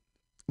hopeful that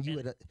you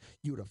would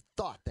have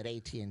thought that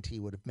AT&T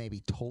would have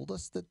maybe told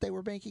us that they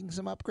were making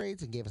some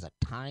upgrades and gave us a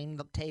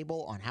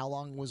timetable on how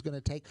long it was going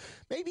to take,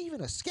 maybe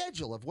even a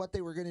schedule of what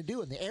they were going to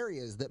do in the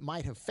areas that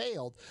might have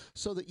failed,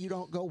 so that you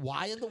don't go,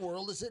 why in the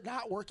world is it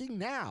not working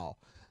now?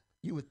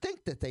 You would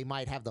think that they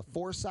might have the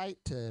foresight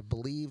to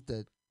believe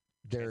that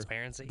their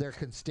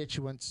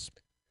constituents,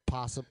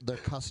 their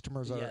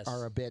customers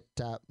are a bit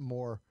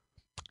more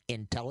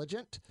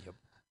intelligent. Yep.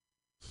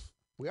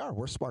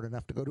 We're smart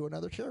enough to go to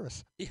another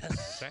service.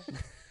 Yes.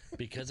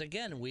 Because,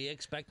 again, we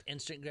expect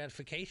instant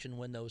gratification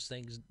when those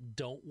things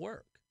don't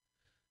work.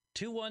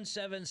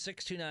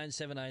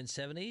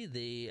 217-629-7970.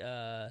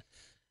 The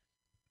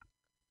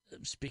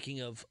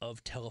speaking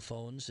of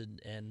telephones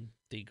and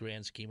the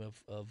grand scheme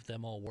of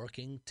them all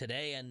working,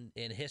 today and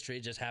in history,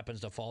 it just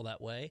happens to fall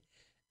that way.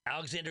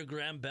 Alexander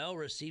Graham Bell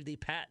received the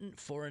patent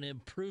for an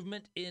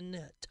improvement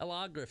in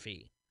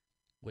telegraphy,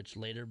 which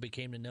later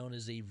became known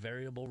as the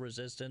variable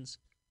resistance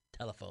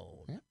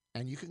telephone. Yeah.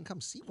 And you can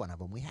come see one of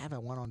them. We have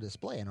one on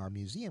display in our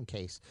museum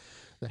case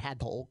that had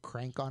the old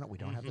crank on it. We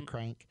don't have the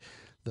crank.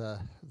 The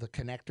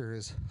connector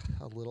is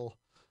a little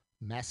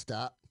messed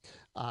up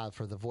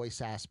for the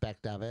voice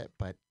aspect of it.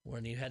 But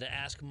when you had to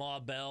ask Ma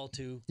Bell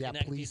to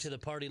connect you to the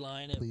party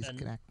line. Please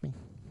connect me.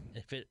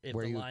 If the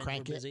you lines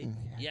crank were busy.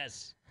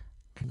 Yes.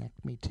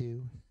 Connect me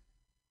to.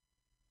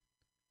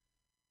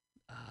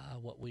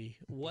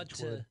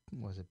 Beechwood,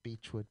 was it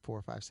Beechwood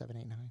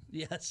 45789?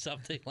 Yeah,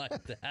 something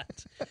like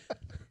that.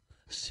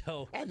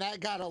 So and that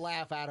got a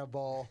laugh out of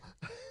Bull.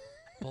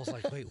 Bull's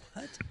like, wait,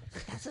 what?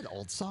 That's an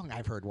old song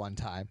I've heard one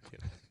time.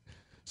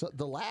 So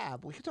the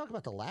lab, we could talk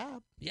about the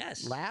lab.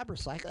 Yes. Lab,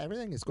 recycle,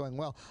 everything is going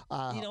well.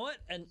 You know what?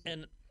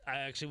 And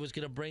I actually was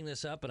going to bring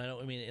this up, and I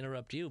don't mean to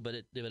interrupt you, but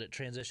it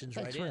transitions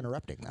Thanks right in. for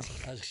interrupting them.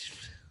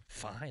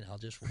 Fine, I'll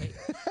just wait.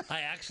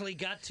 I actually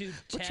got to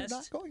test. But you're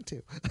not going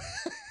to.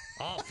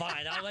 Oh,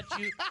 fine.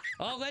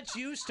 I'll let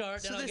you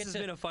start. So this has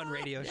been a fun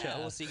radio show.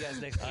 We'll see you guys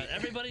next week.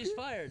 Everybody's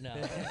fired now.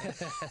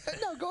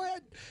 No, go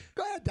ahead.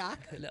 Go ahead, Doc.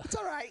 No. It's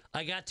all right.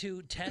 I got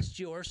to test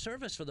your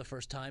service for the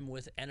first time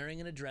with entering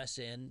an address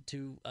in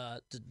to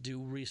do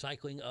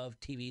recycling of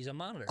TVs and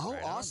monitors. Oh,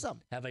 right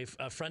awesome. Have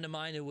a friend of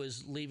mine who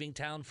was leaving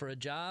town for a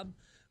job,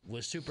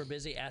 was super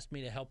busy, asked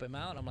me to help him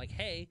out. I'm like,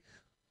 hey,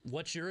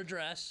 what's your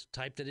address?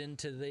 Typed it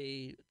into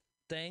the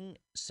thing,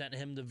 sent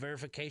him the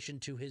verification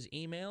to his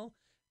email.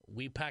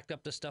 We packed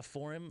up the stuff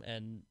for him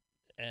and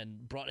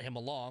brought him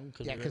along.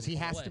 Because he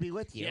has to be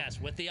with you.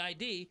 Yes, with the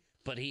ID.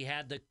 But he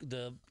had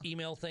the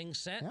email thing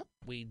sent. Yep.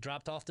 We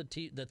dropped off the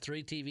 3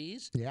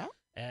 TVs. Yeah.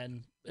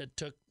 And it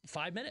took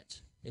 5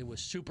 minutes. It was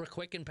super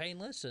quick and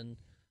painless. And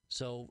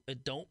so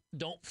don't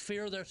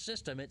fear their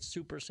system. It's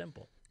super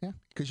simple. Yeah,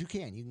 because you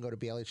can go to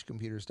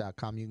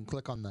blhcomputers.com. You can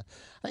click on the,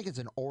 I think it's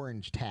an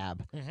orange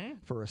tab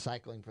for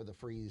recycling for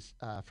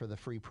the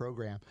free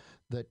program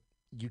that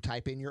you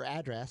type in your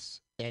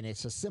address, and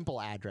it's a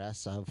simple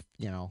address of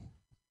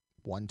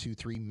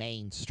 123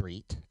 Main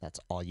Street. That's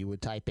all you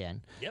would type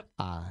in. Yep.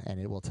 And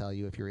it will tell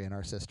you if you're in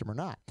our system or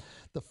not.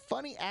 The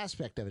funny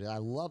aspect of it, I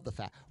love the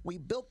fact we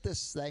built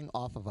this thing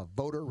off of a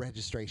voter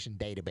registration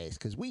database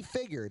because we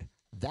figured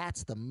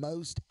that's the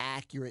most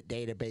accurate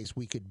database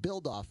we could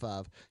build off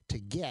of to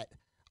get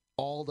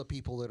all the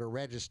people that are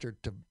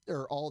registered to,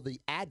 or all the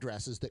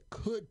addresses that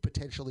could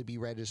potentially be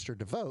registered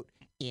to vote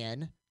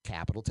in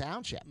Capital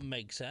Township.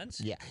 Makes sense.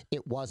 Yeah,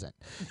 it wasn't.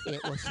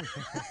 It was.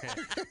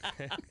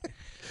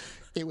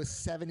 It was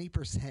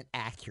 70%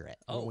 accurate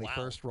when we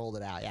first rolled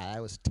it out. Yeah,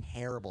 that was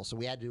terrible. So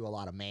we had to do a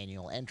lot of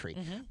manual entry.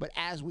 But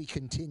as we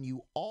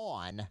continue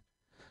on,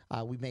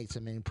 we made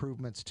some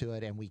improvements to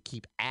it, and we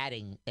keep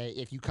adding.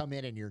 If you come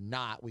in and you're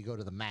not, we go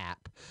to the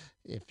map.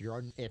 If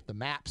the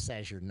map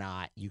says you're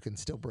not, you can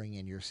still bring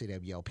in your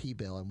CWLP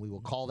bill, and we will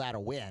call that a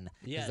win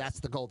because that's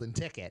the golden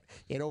ticket.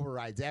 It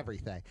overrides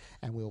everything,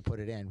 and we will put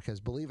it in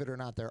because, believe it or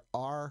not, there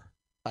are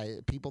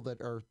people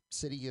that are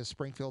City of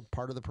Springfield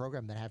part of the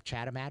program that have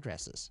Chatham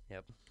addresses.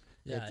 Yep.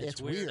 Yeah,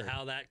 it's weird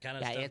how that kind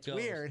of stuff goes. Yeah, it's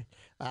weird.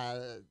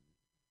 I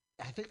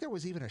think there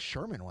was even a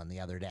Sherman one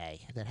the other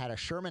day that had a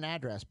Sherman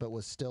address but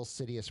was still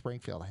City of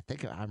Springfield. I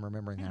think I'm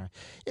remembering that.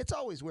 It's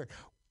always weird.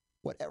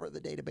 Whatever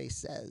the database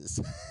says,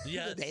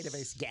 the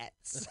database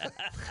gets.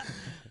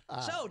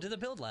 So, to the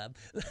Build Lab.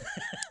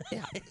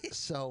 Yeah.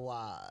 So,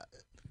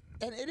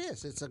 and it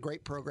is. It's a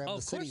great program. Oh,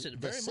 the city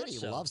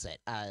loves it.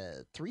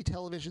 3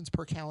 televisions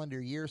per calendar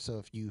year. So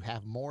if you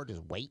have more,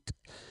 just wait.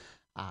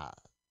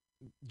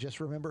 Just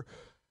remember,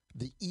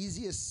 the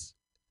easiest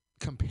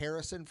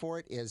comparison for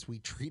it is we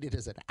treat it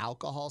as an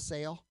alcohol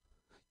sale.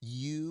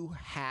 You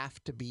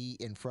have to be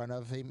in front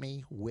of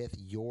me with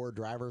your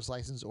driver's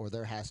license, or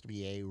there has to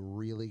be a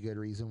really good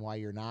reason why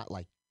you're not,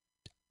 like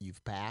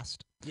you've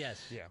passed.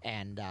 Yes. Yeah.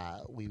 And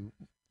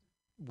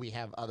we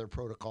have other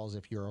protocols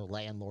if you're a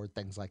landlord,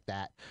 things like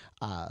that.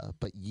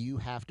 But you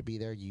have to be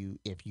there.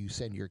 If you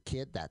send your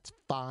kid, that's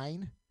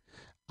fine,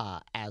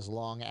 as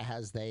long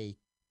as they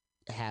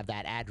have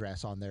that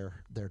address on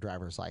their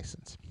driver's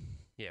license.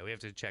 Yeah, we have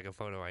to check a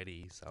photo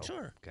ID, so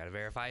sure, got to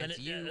verify it's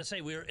you. Let's say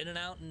we were in and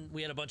out, and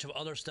we had a bunch of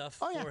other stuff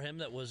for him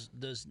that was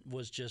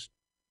just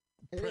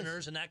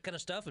printers and that kind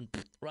of stuff, and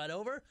right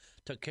over,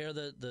 took care of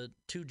the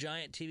 2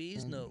 giant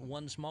TVs and the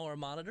 1 smaller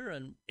monitor,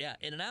 and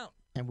in and out.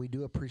 And we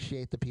do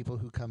appreciate the people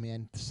who come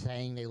in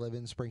saying they live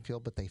in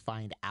Springfield, but they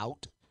find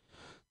out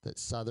that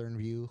Southern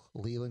View,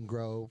 Leland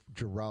Grove,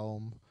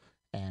 Jerome,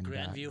 and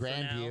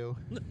Grandview.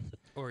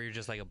 Or you're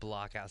just like a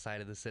block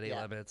outside of the city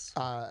limits.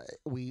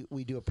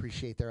 We do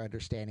appreciate their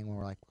understanding when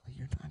we're like, well,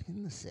 you're not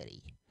in the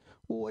city.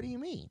 Well, what do you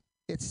mean?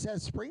 It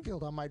says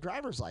Springfield on my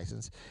driver's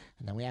license.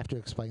 And then we have to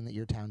explain that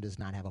your town does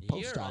not have a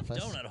post office.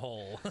 You're a donut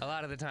hole. A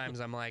lot of the times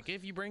I'm like,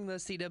 if you bring the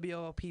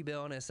CWLP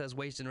bill and it says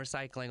waste and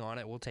recycling on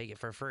it, we'll take it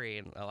for free.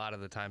 And a lot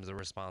of the times the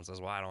response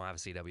is, well, I don't have a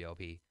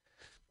CWLP.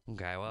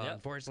 Okay, well,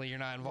 unfortunately, you're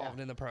not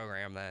involved in the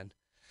program then,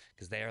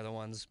 because they are the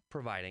ones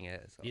providing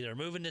it. So. Either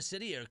moving to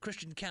city or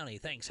Christian County.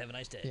 Thanks. Have a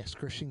nice day. Yes,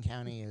 Christian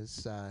County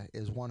is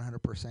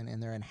 100% in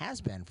there and has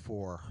been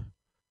for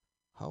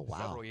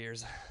several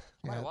years.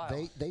 Quite a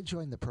while. They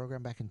joined the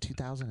program back in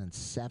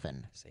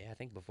 2007. So I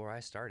think before I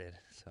started.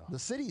 So the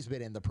city's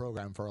been in the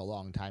program for a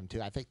long time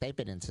too. I think they've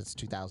been in since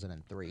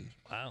 2003.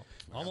 Wow,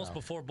 almost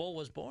before Bull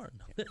was born.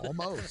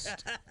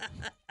 Almost.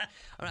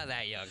 I'm not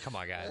that young. Come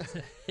on, guys.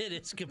 It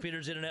is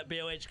Computers Internet,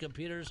 BOH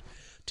Computers,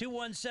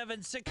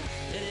 2176. It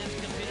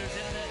is Computers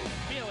Internet,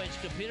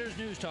 BOH Computers,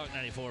 News Talk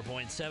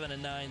 94.7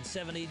 and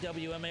 970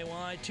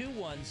 WMAY,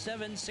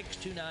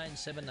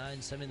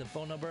 217-629-7970, the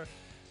phone number.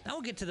 Now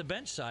we'll get to the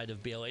bench side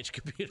of BLH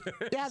Computers.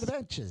 Yeah, the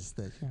benches.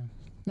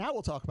 Now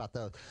we'll talk about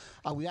those.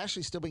 We've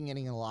actually still been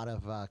getting a lot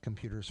of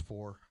computers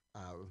for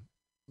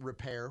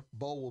repair.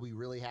 Bo will be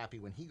really happy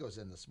when he goes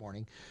in this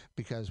morning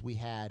because we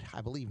had,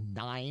 I believe,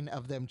 9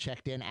 of them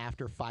checked in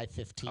after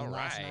 5:15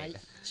 last night.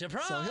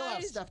 Surprise! So he'll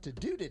have stuff to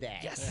do today.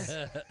 Yes.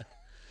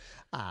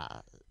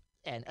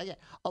 And again,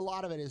 a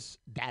lot of it is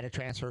data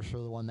transfers for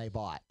the one they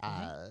bought.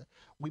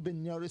 We've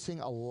been noticing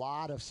a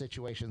lot of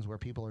situations where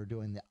people are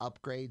doing the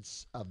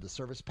upgrades of the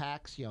service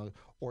packs,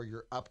 or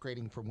you're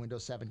upgrading from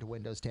Windows 7 to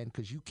Windows 10,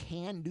 because you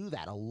can do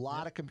that. A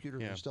lot of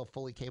computers are still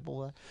fully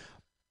capable of it,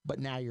 but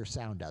now your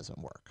sound doesn't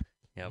work.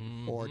 Yep.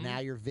 Or now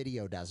your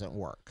video doesn't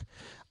work.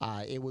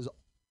 It was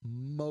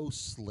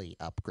mostly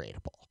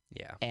upgradable.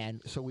 Yeah.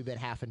 And so we've been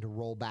having to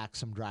roll back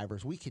some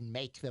drivers. We can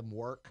make them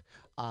work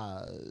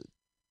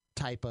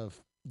type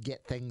of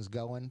get things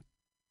going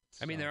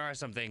I mean, there are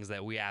some things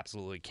that we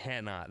absolutely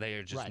cannot. They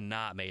are just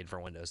not made for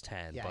Windows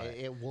 10. Yeah, but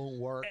it won't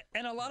work.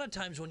 And a lot of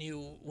times when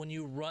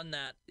you run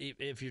that,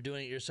 if you're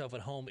doing it yourself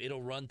at home,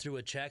 it'll run through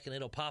a check and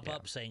it'll pop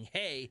up saying,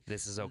 "Hey,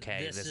 this is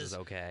okay. This is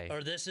okay,"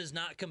 or "This is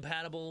not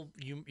compatible."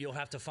 You'll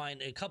have to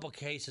find a couple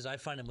cases. I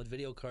find them with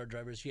video card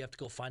drivers. You have to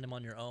go find them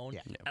on your own,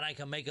 and I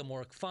can make them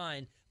work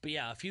fine. But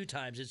yeah, a few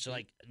times it's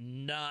like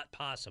not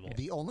possible.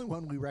 The only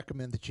one we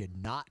recommend that you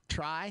not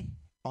try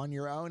on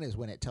your own is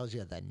when it tells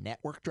you the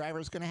network driver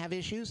is going to have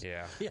issues.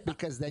 Yeah.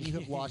 Because then you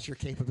have lost your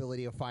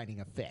capability of finding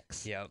a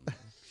fix. Yep.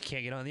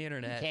 Can't get on the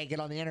internet. You can't get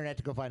on the internet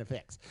to go find a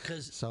fix.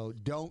 So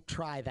don't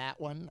try that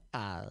one.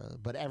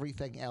 But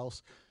everything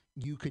else,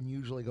 you can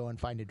usually go and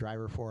find a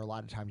driver for. A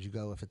lot of times you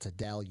go, if it's a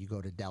Dell, you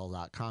go to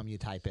Dell.com, you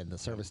type in the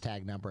service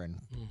tag number, and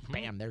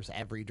bam, there's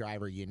every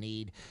driver you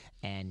need,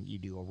 and you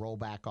do a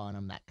rollback on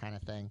them, that kind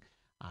of thing.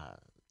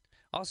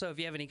 Also, if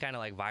you have any kind of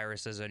like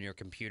viruses on your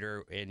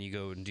computer and you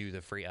go and do the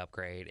free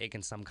upgrade, it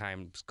can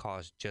sometimes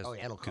cause just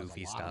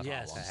goofy stuff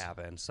to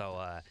happen.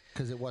 So,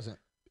 because it wasn't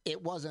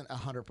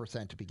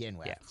 100% to begin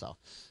with. Yeah. So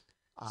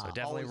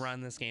definitely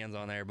run the scans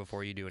on there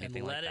before you do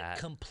anything like that. And let it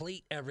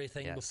complete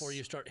everything before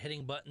you start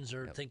hitting buttons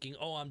or thinking,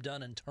 "Oh, I'm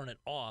done," and turn it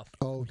off.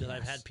 Oh, because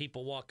I've had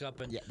people walk up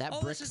and that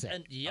bricks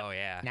it. Oh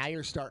yeah. Now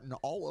you're starting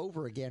all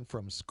over again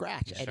from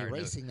scratch and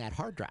erasing that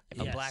hard drive.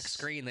 A black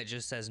screen that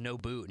just says no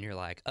boot, and you're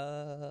like,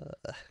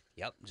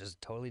 yep,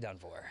 just totally done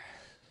for.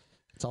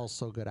 It's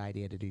also a good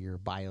idea to do your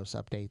BIOS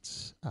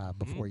updates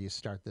before you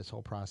start this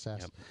whole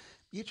process. Yep.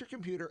 Get your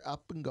computer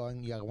up and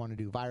going. You want to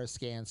do virus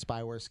scan,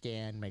 spyware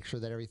scan, make sure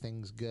that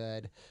everything's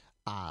good.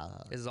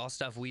 This is all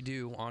stuff we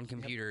do on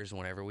computers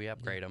whenever we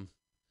upgrade them.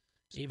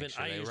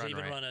 I usually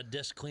run a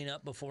disk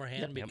cleanup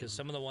beforehand because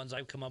some of the ones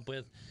I've come up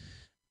with,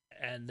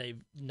 and they've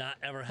not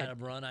ever had them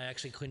run. I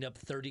actually cleaned up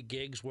 30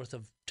 gigs worth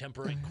of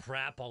temporary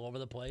crap all over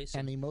the place.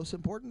 And the most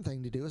important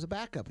thing to do is a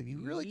backup. If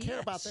you really care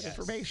about that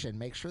information,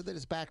 make sure that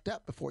it's backed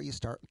up before you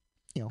start,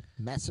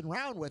 messing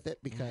around with it,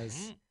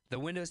 because the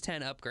Windows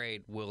 10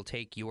 upgrade will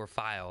take your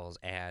files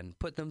and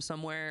put them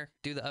somewhere,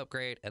 do the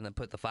upgrade, and then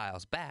put the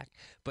files back.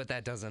 But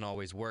that doesn't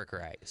always work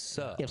right.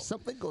 So if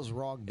something goes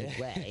wrong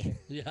midway,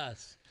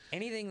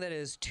 anything that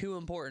is too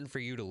important for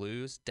you to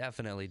lose,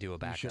 definitely do a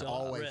backup. You should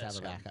always have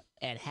a backup.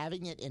 And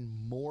having it in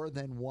more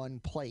than one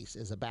place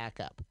is a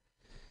backup.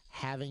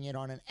 Having it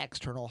on an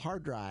external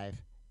hard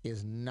drive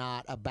is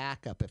not a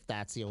backup if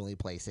that's the only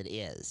place it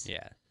is.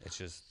 Yeah, it's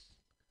just...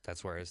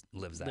 That's where it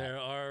lives at. There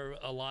are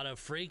a lot of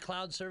free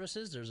cloud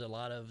services. There's a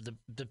lot of,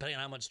 depending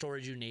on how much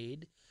storage you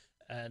need,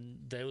 and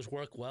those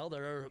work well.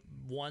 There are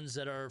ones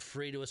that are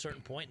free to a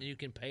certain point, and you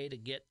can pay to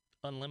get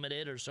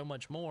unlimited or so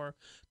much more.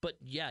 But,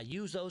 yeah,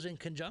 use those in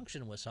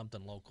conjunction with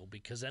something local,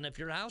 because then if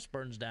your house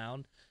burns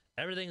down,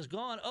 everything's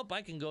gone. Oh,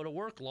 I can go to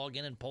work, log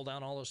in, and pull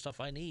down all the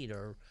stuff I need,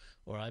 or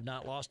I've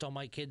not lost all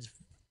my kids'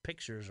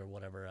 pictures or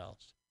whatever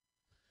else.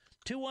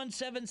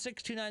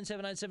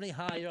 217-629-7970.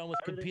 Hi, you're on with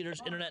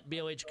Computers Internet,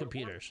 BOH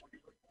Computers.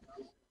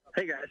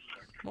 Hey guys.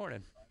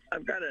 Morning.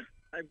 I've got an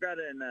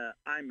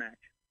iMac,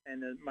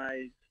 and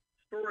my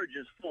storage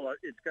is full.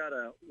 It's got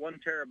a 1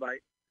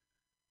 terabyte,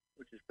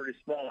 which is pretty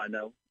small, I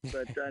know.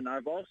 But and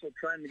I've also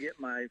trying to get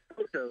my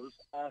photos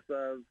off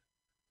of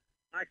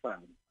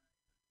iCloud.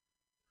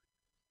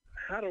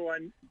 How do I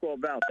go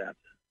about that?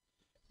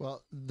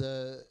 Well,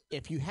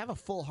 if you have a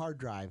full hard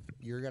drive,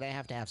 you're going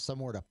to have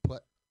somewhere to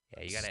put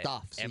you gotta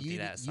stuff. So empty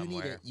that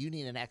somewhere. You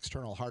need an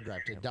external hard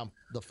drive to dump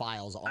the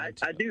files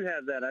onto. I do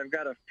have that. I've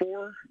got a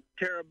 4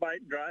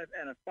 terabyte drive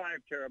and a 5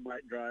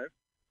 terabyte drive.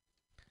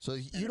 So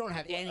you don't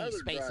have any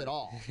space at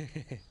all.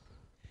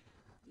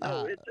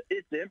 No,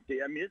 it's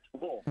empty. I mean, it's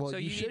full. Well, so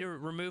you need to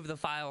remove the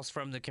files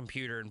from the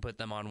computer and put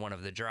them on one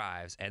of the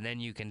drives, and then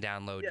you can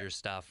download your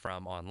stuff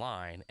from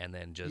online, and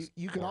then just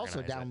you can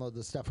also download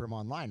the stuff from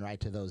online, right,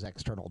 to those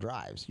external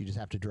drives. You just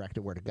have to direct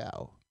it where to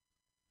go.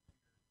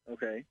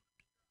 Okay.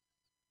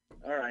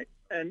 All right.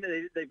 And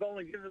they've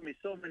only given me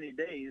so many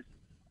days,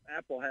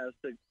 Apple has,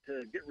 to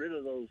get rid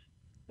of those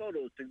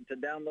photos, to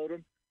download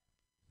them,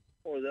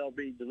 or they'll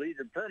be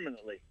deleted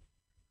permanently.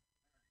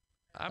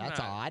 That's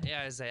odd.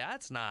 Yeah, I say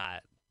that's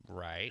not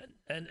right.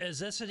 And is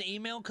this an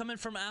email coming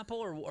from Apple,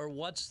 or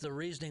what's the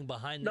reasoning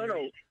behind No.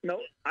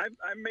 I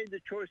made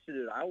the choice to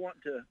do it. I want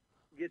to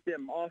get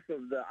them off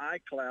of the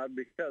iCloud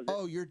because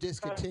you're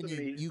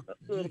discontinuing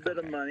a little bit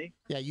of money.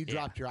 Yeah, you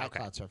dropped your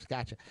iCloud service.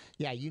 Gotcha.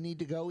 Yeah, you need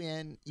to go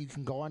in. You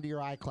can go onto your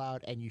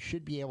iCloud, and you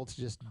should be able to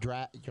just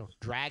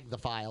drag the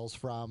files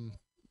from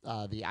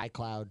the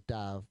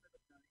iCloud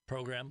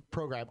program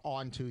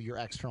onto your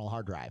external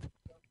hard drive.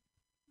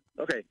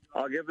 Okay,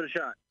 I'll give it a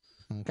shot.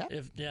 Okay.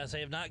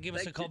 If not, give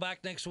us a call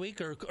back next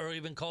week, or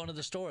even call into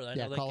the store.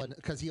 Call in,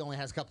 because he only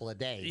has a couple of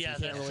days. Yeah,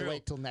 you can't really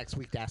wait till next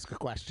week to ask a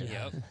question.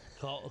 Yep.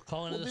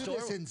 Call into the store.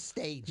 We'll do this in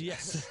stages.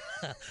 Yes.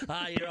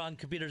 Hi, you're on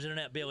Computers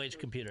Internet, BOH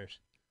Computers.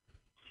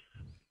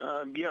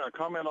 A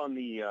comment on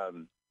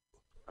the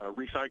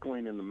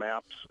recycling in the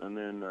maps, and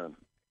then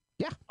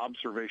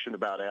observation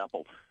about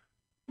Apple.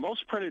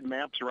 Most printed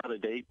maps are out of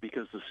date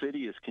because the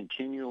city is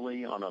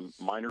continually on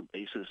a minor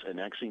basis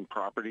annexing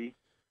property.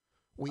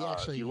 We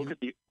actually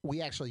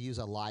we actually use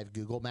a live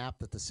Google map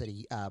that the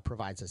city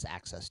provides us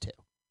access to.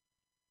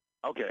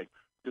 Okay,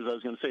 because I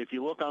was going to say, if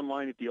you look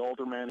online at the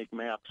aldermanic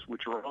maps,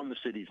 which are on the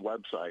city's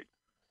website,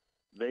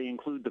 they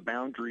include the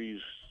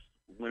boundaries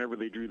whenever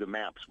they drew the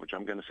maps, which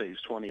I'm going to say is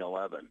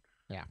 2011.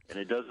 Yeah. And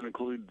it doesn't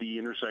include the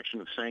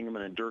intersection of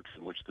Sangamon and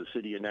Dirksen, which the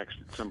city annexed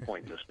at some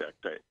point in this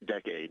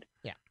decade.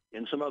 Yeah.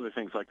 And some other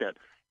things like that.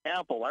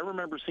 Apple, I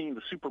remember seeing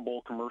the Super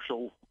Bowl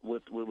commercial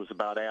with what was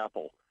about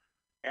Apple.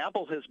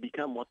 Apple has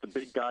become what the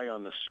big guy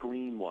on the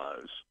screen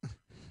was.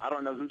 I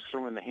don't know who's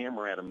throwing the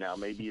hammer at him now.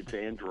 Maybe it's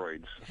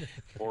Androids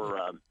or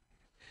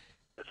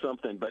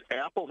something. But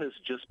Apple has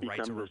just become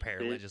right to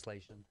repair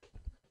legislation.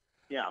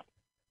 Yeah.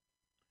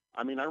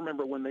 I mean, I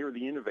remember when they were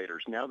the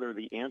innovators. Now they're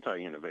the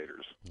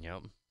anti-innovators.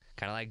 Yep.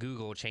 Kind of like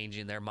Google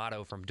changing their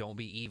motto from "Don't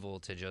be evil"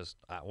 to just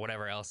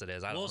whatever else it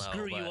is. I don't know. We'll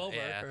screw you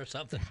over or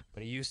something.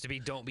 But it used to be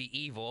 "Don't be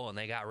evil," and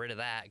they got rid of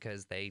that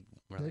because they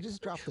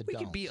just dropped the we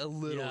don't. could be a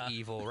little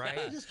evil, right?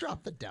 They just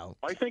dropped the don't.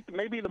 I think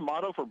maybe the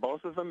motto for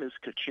both of them is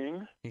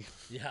ka-ching.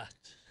 Yeah.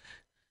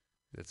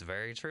 That's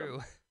very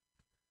true.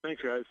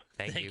 Thanks, guys.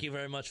 Thank you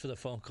very much for the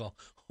phone call.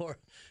 Or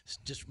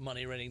just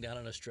money raining down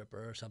on a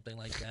stripper or something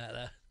like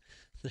that.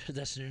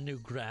 That's your new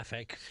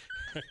graphic.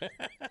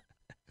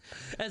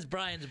 As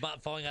Brian's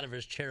about falling out of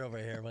his chair over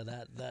here with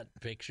that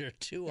picture.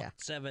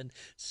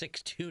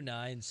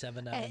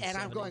 217-629-7970. And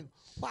I'm going,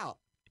 wow,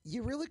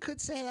 you really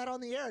could say that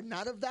on the air.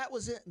 None of that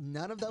was it.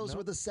 None of those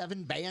were the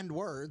 7 banned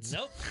words.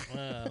 Nope.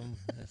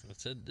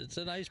 It's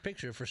a nice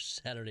picture for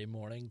Saturday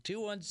morning.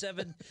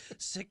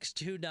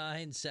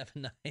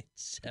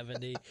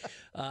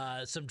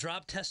 217-629-7970. Some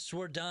drop tests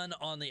were done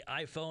on the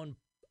iPhone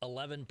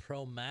 11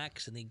 Pro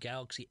Max and the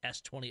Galaxy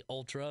S20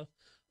 Ultra.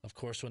 Of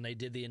course, when they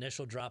did the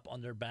initial drop on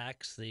their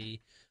backs,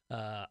 the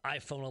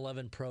iPhone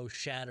 11 Pro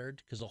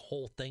shattered because the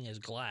whole thing is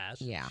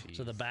glass. Yeah.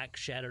 So the back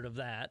shattered of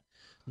that.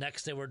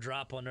 Next, they were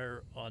dropped on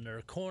their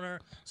corner.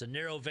 It's a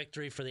narrow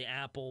victory for the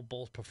Apple.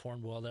 Both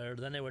performed well there.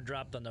 Then they were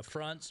dropped on the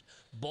fronts.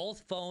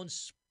 Both phone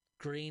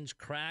screens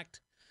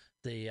cracked.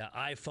 The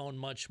iPhone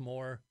much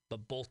more,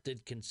 but both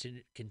did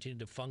continue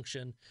to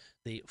function.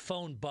 The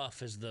Phone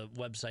Buff is the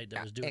website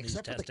that was doing these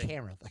testing. Except for the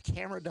camera. The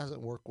camera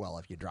doesn't work well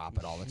if you drop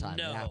it all the time.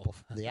 No.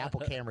 The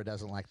Apple camera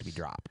doesn't like to be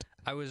dropped.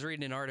 I was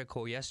reading an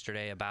article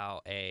yesterday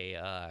about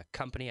a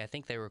company. I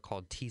think they were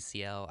called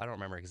TCL. I don't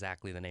remember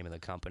exactly the name of the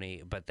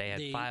company, but they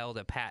had filed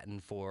a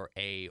patent for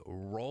a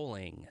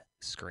rolling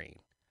screen.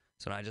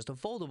 So not just a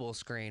foldable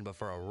screen, but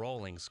for a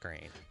rolling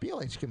screen.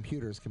 BLH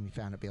Computers can be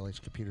found at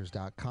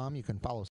blhcomputers.com. You can follow